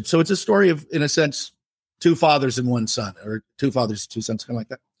Bishop. So it's a story of, in a sense, 2 fathers and 1 son, or 2 fathers, 2 sons, kind of like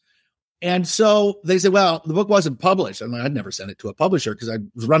that. And so they said, well, the book wasn't published. And I'd never sent it to a publisher because I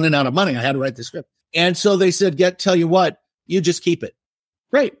was running out of money. I had to write the script. And so they said, tell you what, you just keep it.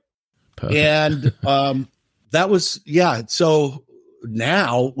 Great. Perfect. And that was, so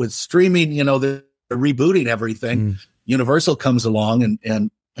now with streaming, they're rebooting everything. Universal comes along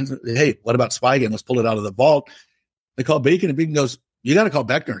and hey, what about Spy Game? Let's pull it out of the vault. They call Beacon, and Beacon goes, you got to call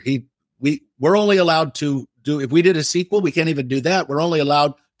Beckner. We're only allowed to do, if we did a sequel, we can't even do that. We're only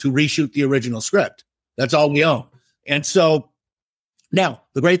allowed to reshoot the original script. That's all we own. And so now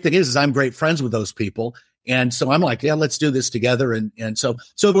the great thing is I'm great friends with those people. And so I'm like, let's do this together. And so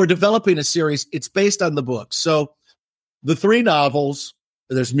we're developing a series. It's based on the book. So the 3 novels,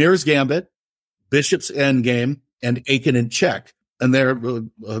 there's Muir's Gambit, Bishop's Endgame, and Aiken and Check. And they're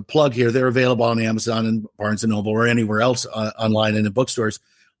a plug here. They're available on Amazon and Barnes & Noble or anywhere else online and in bookstores.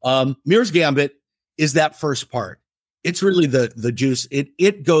 Muir's Gambit is that first part. It's really the juice.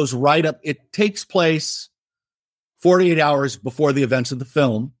 It goes right up. It takes place 48 hours before the events of the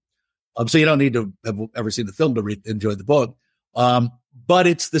film. So you don't need to have ever seen the film to enjoy the book. But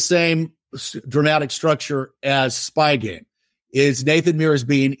it's the same dramatic structure as Spy Game. Is Nathan Muir is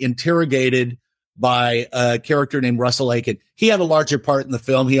being interrogated by a character named Russell Aiken. He had a larger part in the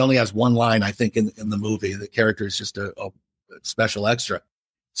film. He only has 1 line, I think, in the movie. The character is just a special extra.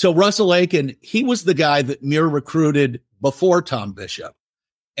 So Russell Aiken, he was the guy that Muir recruited before Tom Bishop.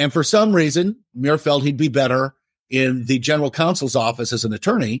 And for some reason, Muir felt he'd be better in the general counsel's office as an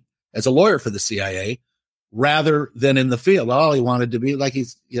attorney, as a lawyer for the CIA, rather than in the field. All he wanted to be like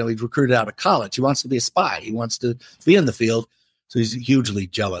he's recruited out of college. He wants to be a spy. He wants to be in the field. So he's hugely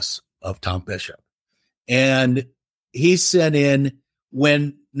jealous of Tom Bishop. And he sent in,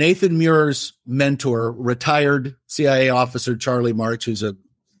 when Nathan Muir's mentor, retired CIA officer Charlie March, who's a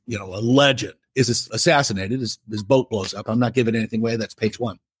legend, is assassinated. His boat blows up. I'm not giving anything away. That's page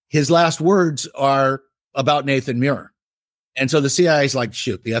 1. His last words are about Nathan Muir. And so the CIA is like,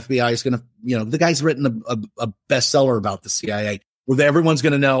 shoot, the FBI is going to, the guy's written a bestseller about the CIA where everyone's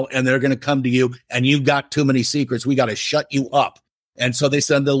going to know, and they're going to come to you, and you've got too many secrets. We got to shut you up. And so they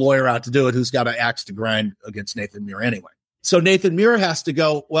send the lawyer out to do it, who's got an axe to grind against Nathan Muir anyway. So Nathan Muir has to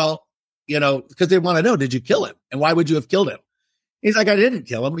go, well, because they want to know, did you kill him? And why would you have killed him? He's like, I didn't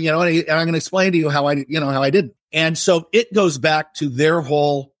kill him, and I'm going to explain to you how I didn't. And so it goes back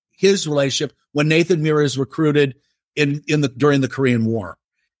to his relationship when Nathan Muir is recruited during the Korean War.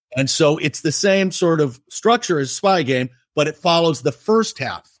 And so it's the same sort of structure as Spy Game, but it follows the first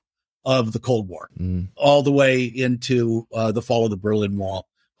half of the Cold War all the way into the fall of the Berlin Wall.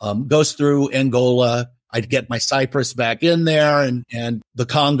 Goes through Angola, I'd get my Cyprus back in there, and the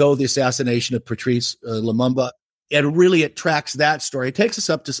Congo, the assassination of Patrice Lumumba. And really, it tracks that story. It takes us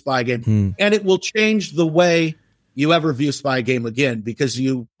up to Spy Game, and it will change the way you ever view Spy Game again, because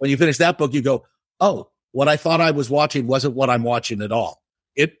when you finish that book, you go, oh, what I thought I was watching wasn't what I'm watching at all.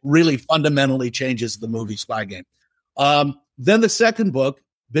 It really fundamentally changes the movie Spy Game. Then the second book,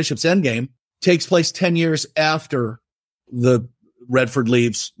 Bishop's Endgame, takes place 10 years after the Redford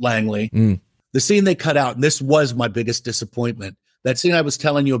leaves Langley. The scene they cut out, and this was my biggest disappointment, that scene I was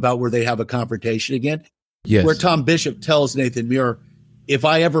telling you about where they have a confrontation again, where Tom Bishop tells Nathan Muir, if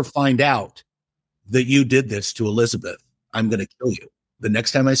I ever find out that you did this to Elizabeth, I'm going to kill you. The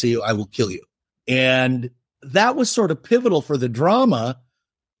next time I see you, I will kill you. And that was sort of pivotal for the drama,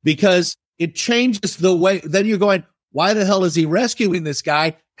 because it changes the way. Then you're going, why the hell is he rescuing this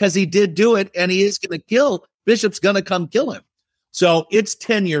guy? Because he did do it, and he is going to kill. Bishop's going to come kill him. So it's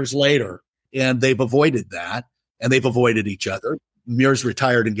 10 years later, and they've avoided that, and they've avoided each other. Muir's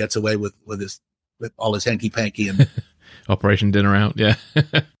retired and gets away with all his hanky-panky and Operation Dinner Out, yeah.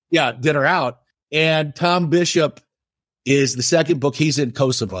 Yeah, Dinner Out. And Tom Bishop is the second book. He's in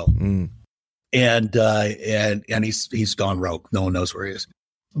Kosovo, and he's gone rogue. No one knows where he is.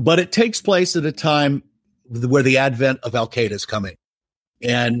 But it takes place at a time where the advent of Al Qaeda is coming,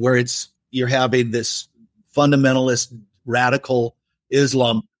 and where you're having this fundamentalist radical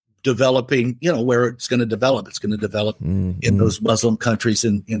Islam developing. Where it's going to develop. It's going to develop in those Muslim countries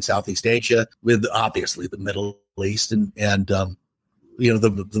in Southeast Asia, with obviously the Middle East and the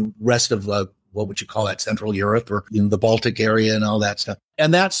rest of what would you call that, Central Europe, or the Baltic area and all that stuff.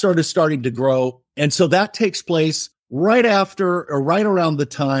 And that's sort of starting to grow. And so that takes place right after or right around the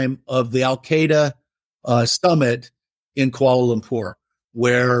time of the Al Qaeda summit in Kuala Lumpur,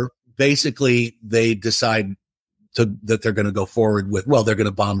 where basically they decide that they're going to go forward with, they're going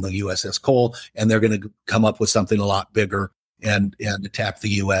to bomb the USS Cole, and they're going to come up with something a lot bigger and attack the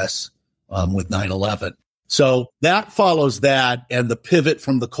U.S. With 9/11. So that follows that, and the pivot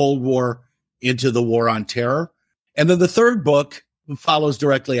from the Cold War into the War on Terror. And then the third book follows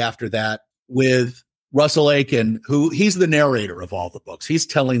directly after that with Russell Aiken, who he's the narrator of all the books. He's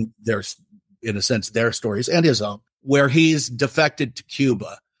telling their stories and his own, where he's defected to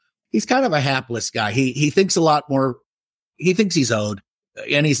Cuba. He's kind of a hapless guy. He thinks a lot more. He thinks he's owed,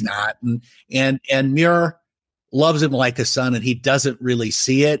 and he's not. And Muir loves him like a son, and he doesn't really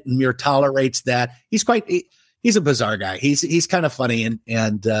see it. And Muir tolerates that. He's a bizarre guy. He's kind of funny,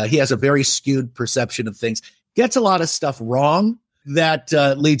 and he has a very skewed perception of things. Gets a lot of stuff wrong that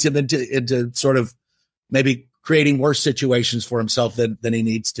leads him into sort of maybe creating worse situations for himself than he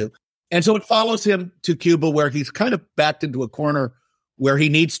needs to. And so it follows him to Cuba, where he's kind of backed into a corner where he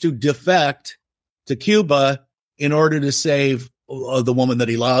needs to defect to Cuba in order to save the woman that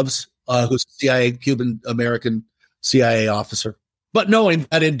he loves, who's a Cuban-American CIA officer. But knowing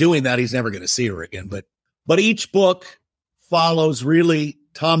that in doing that, he's never going to see her again. But each book follows really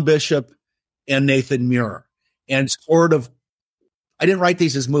Tom Bishop and Nathan Muir. And sort of, I didn't write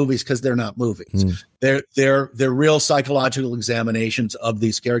these as movies because they're not movies. They're real psychological examinations of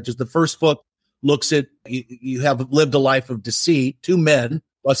these characters. The first book looks at, you have lived a life of deceit. Two men,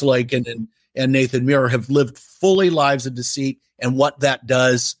 Russell Aiken and Nathan Muir, have lived fully lives of deceit, and what that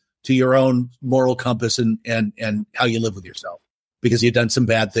does to your own moral compass and how you live with yourself, because you've done some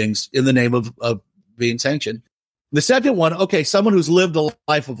bad things in the name of being sanctioned. The second one, okay, someone who's lived a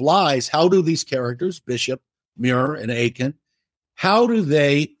life of lies. How do these characters, Bishop, Muir, and Aiken, how do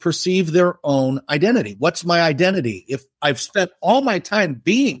they perceive their own identity? What's my identity? If I've spent all my time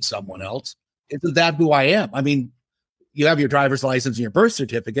being someone else, isn't that who I am? I mean, you have your driver's license and your birth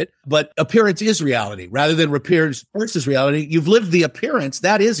certificate, but appearance is reality. Rather than appearance versus reality, you've lived the appearance.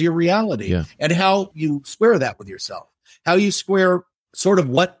 That is your reality. Yeah. And how you square that with yourself, how you square sort of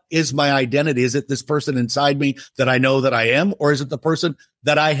what is my identity? Is it this person inside me that I know that I am, or is it the person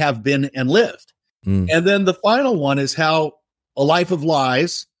that I have been and lived? And then the final one is how a life of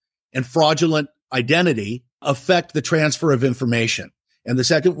lies and fraudulent identity affect the transfer of information. And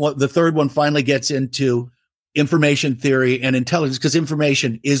the third one finally gets into information theory and intelligence, because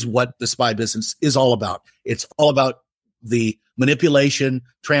information is what the spy business is all about. It's all about the manipulation,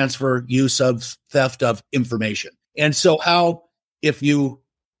 transfer, use of, theft of information. And so how, if you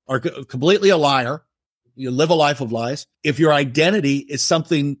are completely a liar, you live a life of lies, if your identity is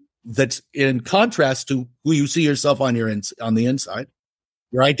something that's in contrast to who you see yourself on the inside,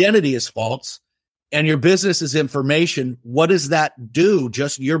 your identity is false, and your business is information, what does that do?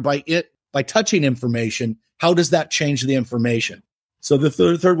 Just by touching information, how does that change the information? So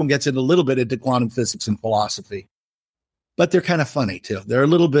the third one gets into a little bit into quantum physics and philosophy. but they're kind of funny too. They're a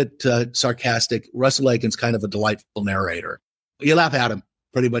little bit sarcastic. Russell Aiken's kind of a delightful narrator. You laugh at him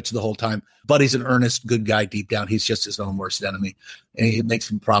pretty much the whole time, but he's an earnest, good guy deep down. He's just his own worst enemy, and he makes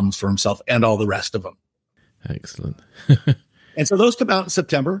some problems for himself and all the rest of them. Excellent. And so those come out in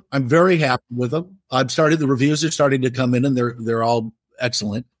September. I'm very happy with them. The reviews are starting to come in, and they're all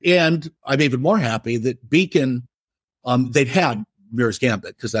excellent. And I'm even more happy that Beacon, they'd had Mirror's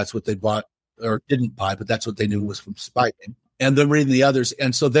Gambit because that's what they bought or didn't buy, but that's what they knew was from Spy Game. And they're reading the others.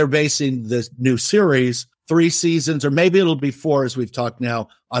 And so they're basing this new series, 3 seasons, or maybe it'll be 4 as we've talked now,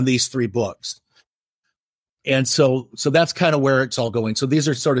 on these 3 books. And so that's kind of where it's all going. So these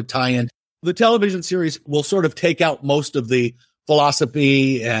are sort of tie-in. The television series will sort of take out most of the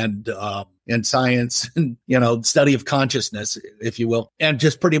philosophy and science and, study of consciousness, if you will, and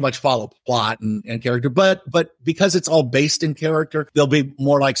just pretty much follow plot and character. But because it's all based in character, they'll be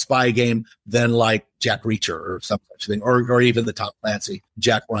more like Spy Game than like Jack Reacher or some such thing, or even the Tom Clancy,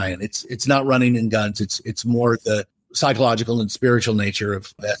 Jack Ryan. It's not running in guns. It's more the psychological and spiritual nature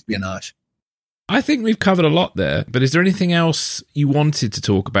of espionage. I think we've covered a lot there, but is there anything else you wanted to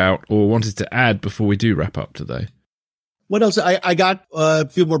talk about or wanted to add before we do wrap up today? What else? I got a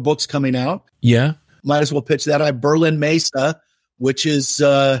few more books coming out. Yeah. Might as well pitch that. I have Berlin Mesa, which is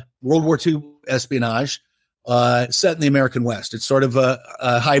World War II espionage set in the American West. It's sort of a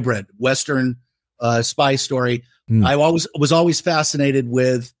hybrid Western spy story. I was always fascinated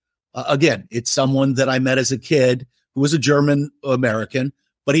with, again, it's someone that I met as a kid who was a German American,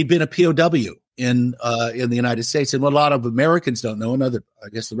 but he'd been a POW in the United States. And what a lot of Americans don't know, and I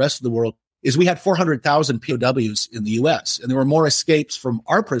guess the rest of the world, is we had 400,000 POWs in the U.S. and there were more escapes from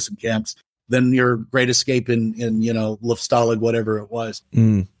our prison camps than your Great Escape in Luftstalag, whatever it was.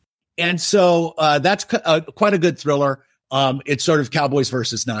 And so that's quite a good thriller. It's sort of cowboys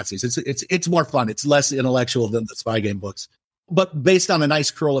versus Nazis. It's more fun. It's less intellectual than the Spy Game books, but based on a nice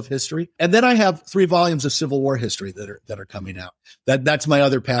curl of history. And then I have 3 volumes of Civil War history that are coming out. That's my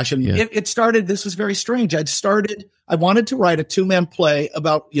other passion. Yeah. It started, this was very strange. I wanted to write a 2-man play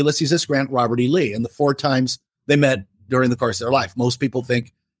about Ulysses S. Grant, Robert E. Lee, and the 4 times they met during the course of their life. Most people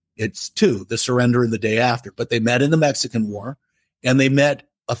think it's 2, the surrender and the day after, but they met in the Mexican War, and they met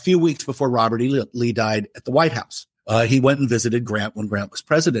a few weeks before Robert E. Lee died at the White House. He went and visited Grant when Grant was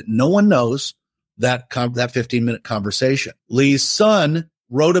president. No one knows that 15-minute conversation. Lee's son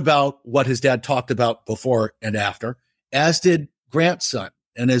wrote about what his dad talked about before and after, as did Grant's son.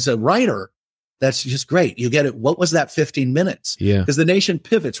 And as a writer, that's just great. You get it. What was that 15 minutes? Yeah. Because the nation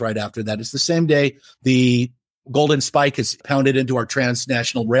pivots right after that. It's the same day the Golden Spike is pounded into our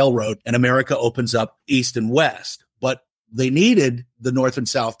transnational railroad and America opens up east and west. But they needed the North and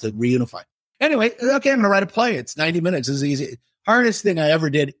South to reunify. Anyway, okay, I'm going to write a play. It's 90 minutes. It's easy. Hardest thing I ever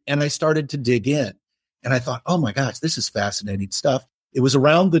did. And I started to dig in. And I thought, oh my gosh, this is fascinating stuff. It was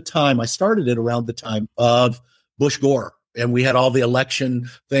I started it around the time of Bush Gore. And we had all the election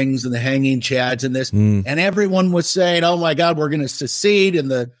things and the hanging chads and this. And everyone was saying, oh my God, we're going to secede.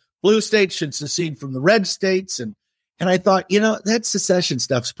 And the blue states should secede from the red states. And I thought, that secession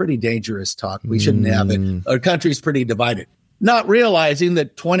stuff's pretty dangerous talk. We shouldn't have it. Our country's pretty divided. Not realizing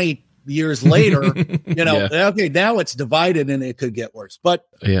that 20 years later, okay, now it's divided and it could get worse. But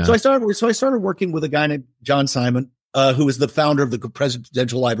so I started working with a guy named John Simon, who was the founder of the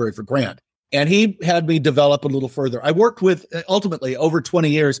Presidential Library for Grant. And he had me develop a little further. I worked with, ultimately, over 20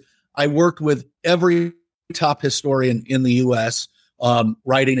 years, I worked with every top historian in the U.S.,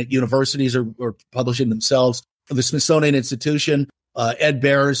 writing at universities or publishing themselves. The Smithsonian Institution, Ed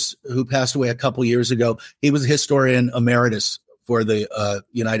Bears, who passed away a couple years ago, he was a historian emeritus for the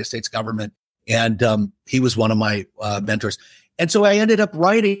United States government. And he was one of my mentors. And so I ended up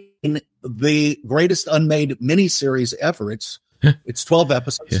writing the greatest unmade miniseries ever. It's 12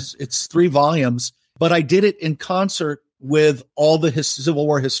 episodes. Yeah. It's 3 volumes, but I did it in concert with all the Civil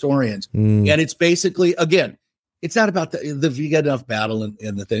War historians. And it's basically, again, it's not about the you get enough battle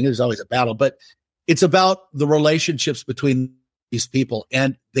in the thing. There's always a battle, but it's about the relationships between these people.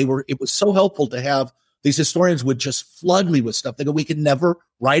 And it was so helpful to have these historians would just flood me with stuff. They go, we can never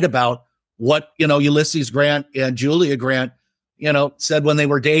write about what, Ulysses Grant and Julia Grant, said when they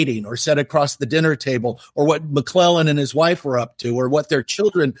were dating or said across the dinner table, or what McClellan and his wife were up to, or what their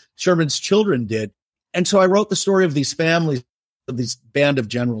children, Sherman's children, did. And so I wrote the story of these families, of these band of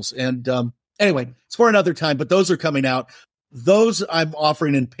generals. And anyway, it's for another time, but those are coming out. Those I'm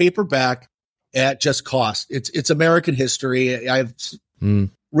offering in paperback at just cost. It's American history.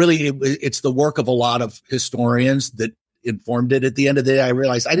 Really, it's the work of a lot of historians that informed it. At the end of the day, I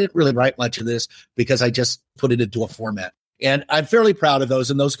realized I didn't really write much of this because I just put it into a format. And I'm fairly proud of those,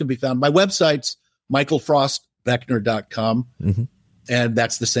 and those can be found. My website's Beckner.com. Mm-hmm. And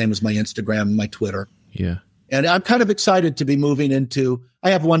that's the same as my Instagram and my Twitter. Yeah. And I'm kind of excited to be moving into,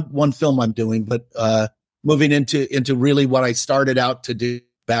 I have one film I'm doing, but moving into really what I started out to do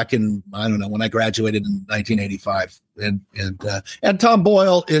back in, I don't know, when I graduated in 1985. And Tom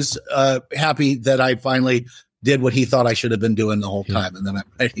Boyle is happy that I finally did what he thought I should have been doing the whole time. And then I'm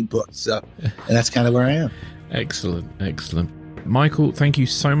writing books. So, and that's kind of where I am. Excellent. Michael, thank you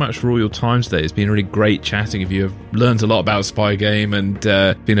so much for all your time today. It's been really great chatting with you. I've learned a lot about Spy Game and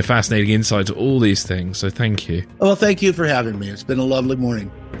been a fascinating insight to all these things. So thank you. Well, thank you for having me. It's been a lovely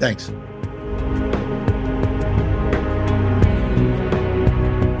morning. Thanks.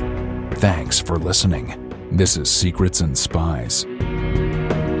 Thanks for listening. This is Secrets and Spies.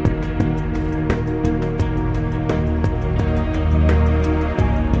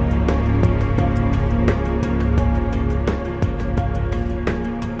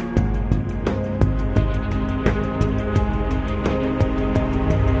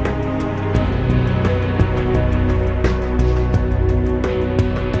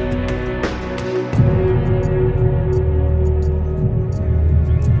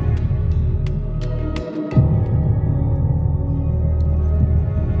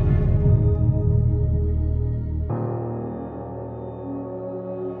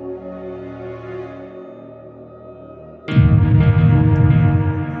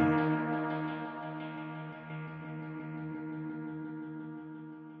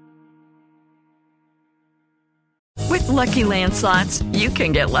 With Lucky Land Slots, you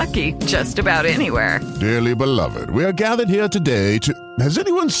can get lucky just about anywhere. Dearly beloved, we are gathered here today to... Has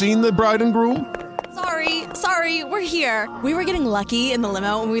anyone seen the bride and groom? Sorry, we're here. We were getting lucky in the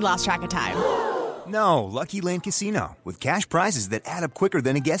limo and we lost track of time. No, Lucky Land Casino, with cash prizes that add up quicker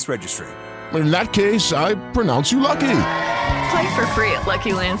than a guest registry. In that case, I pronounce you lucky. Play for free at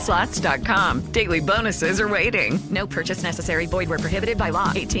LuckyLandSlots.com. Daily bonuses are waiting. No purchase necessary. Void where prohibited by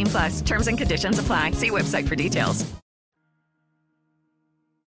law. 18+. Terms and conditions apply. See website for details.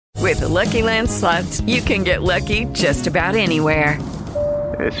 With the Lucky Land Slots, you can get lucky just about anywhere.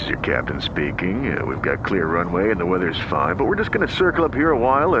 This is your captain speaking. We've got clear runway and the weather's fine, but we're just going to circle up here a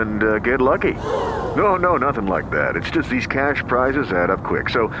while and get lucky. No, nothing like that. It's just these cash prizes add up quick.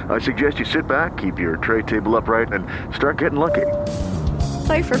 So I suggest you sit back, keep your tray table upright, and start getting lucky.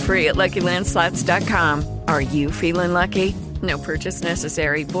 Play for free at LuckyLandSlots.com. Are you feeling lucky? No purchase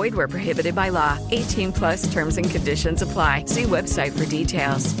necessary. Void where prohibited by law. 18+ terms and conditions apply. See website for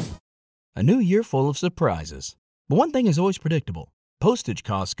details. A new year full of surprises. But one thing is always predictable. Postage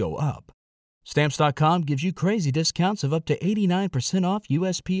costs go up. Stamps.com gives you crazy discounts of up to 89% off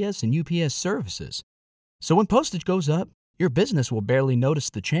USPS and UPS services. So when postage goes up, your business will barely notice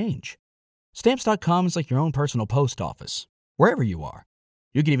the change. Stamps.com is like your own personal post office, wherever you are.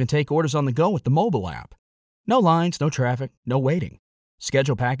 You can even take orders on the go with the mobile app. No lines, no traffic, no waiting.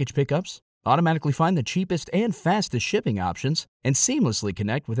 Schedule package pickups, automatically find the cheapest and fastest shipping options, and seamlessly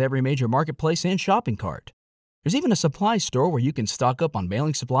connect with every major marketplace and shopping cart. There's even a supply store where you can stock up on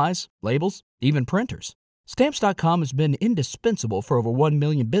mailing supplies, labels, even printers. Stamps.com has been indispensable for over 1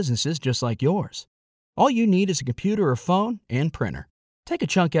 million businesses just like yours. All you need is a computer or phone and printer. Take a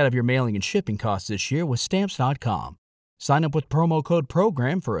chunk out of your mailing and shipping costs this year with Stamps.com. Sign up with promo code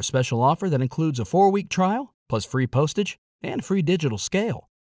PROGRAM for a special offer that includes a 4-week trial, plus free postage and free digital scale.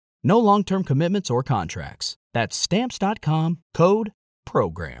 No long-term commitments or contracts. That's Stamps.com, code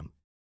PROGRAM.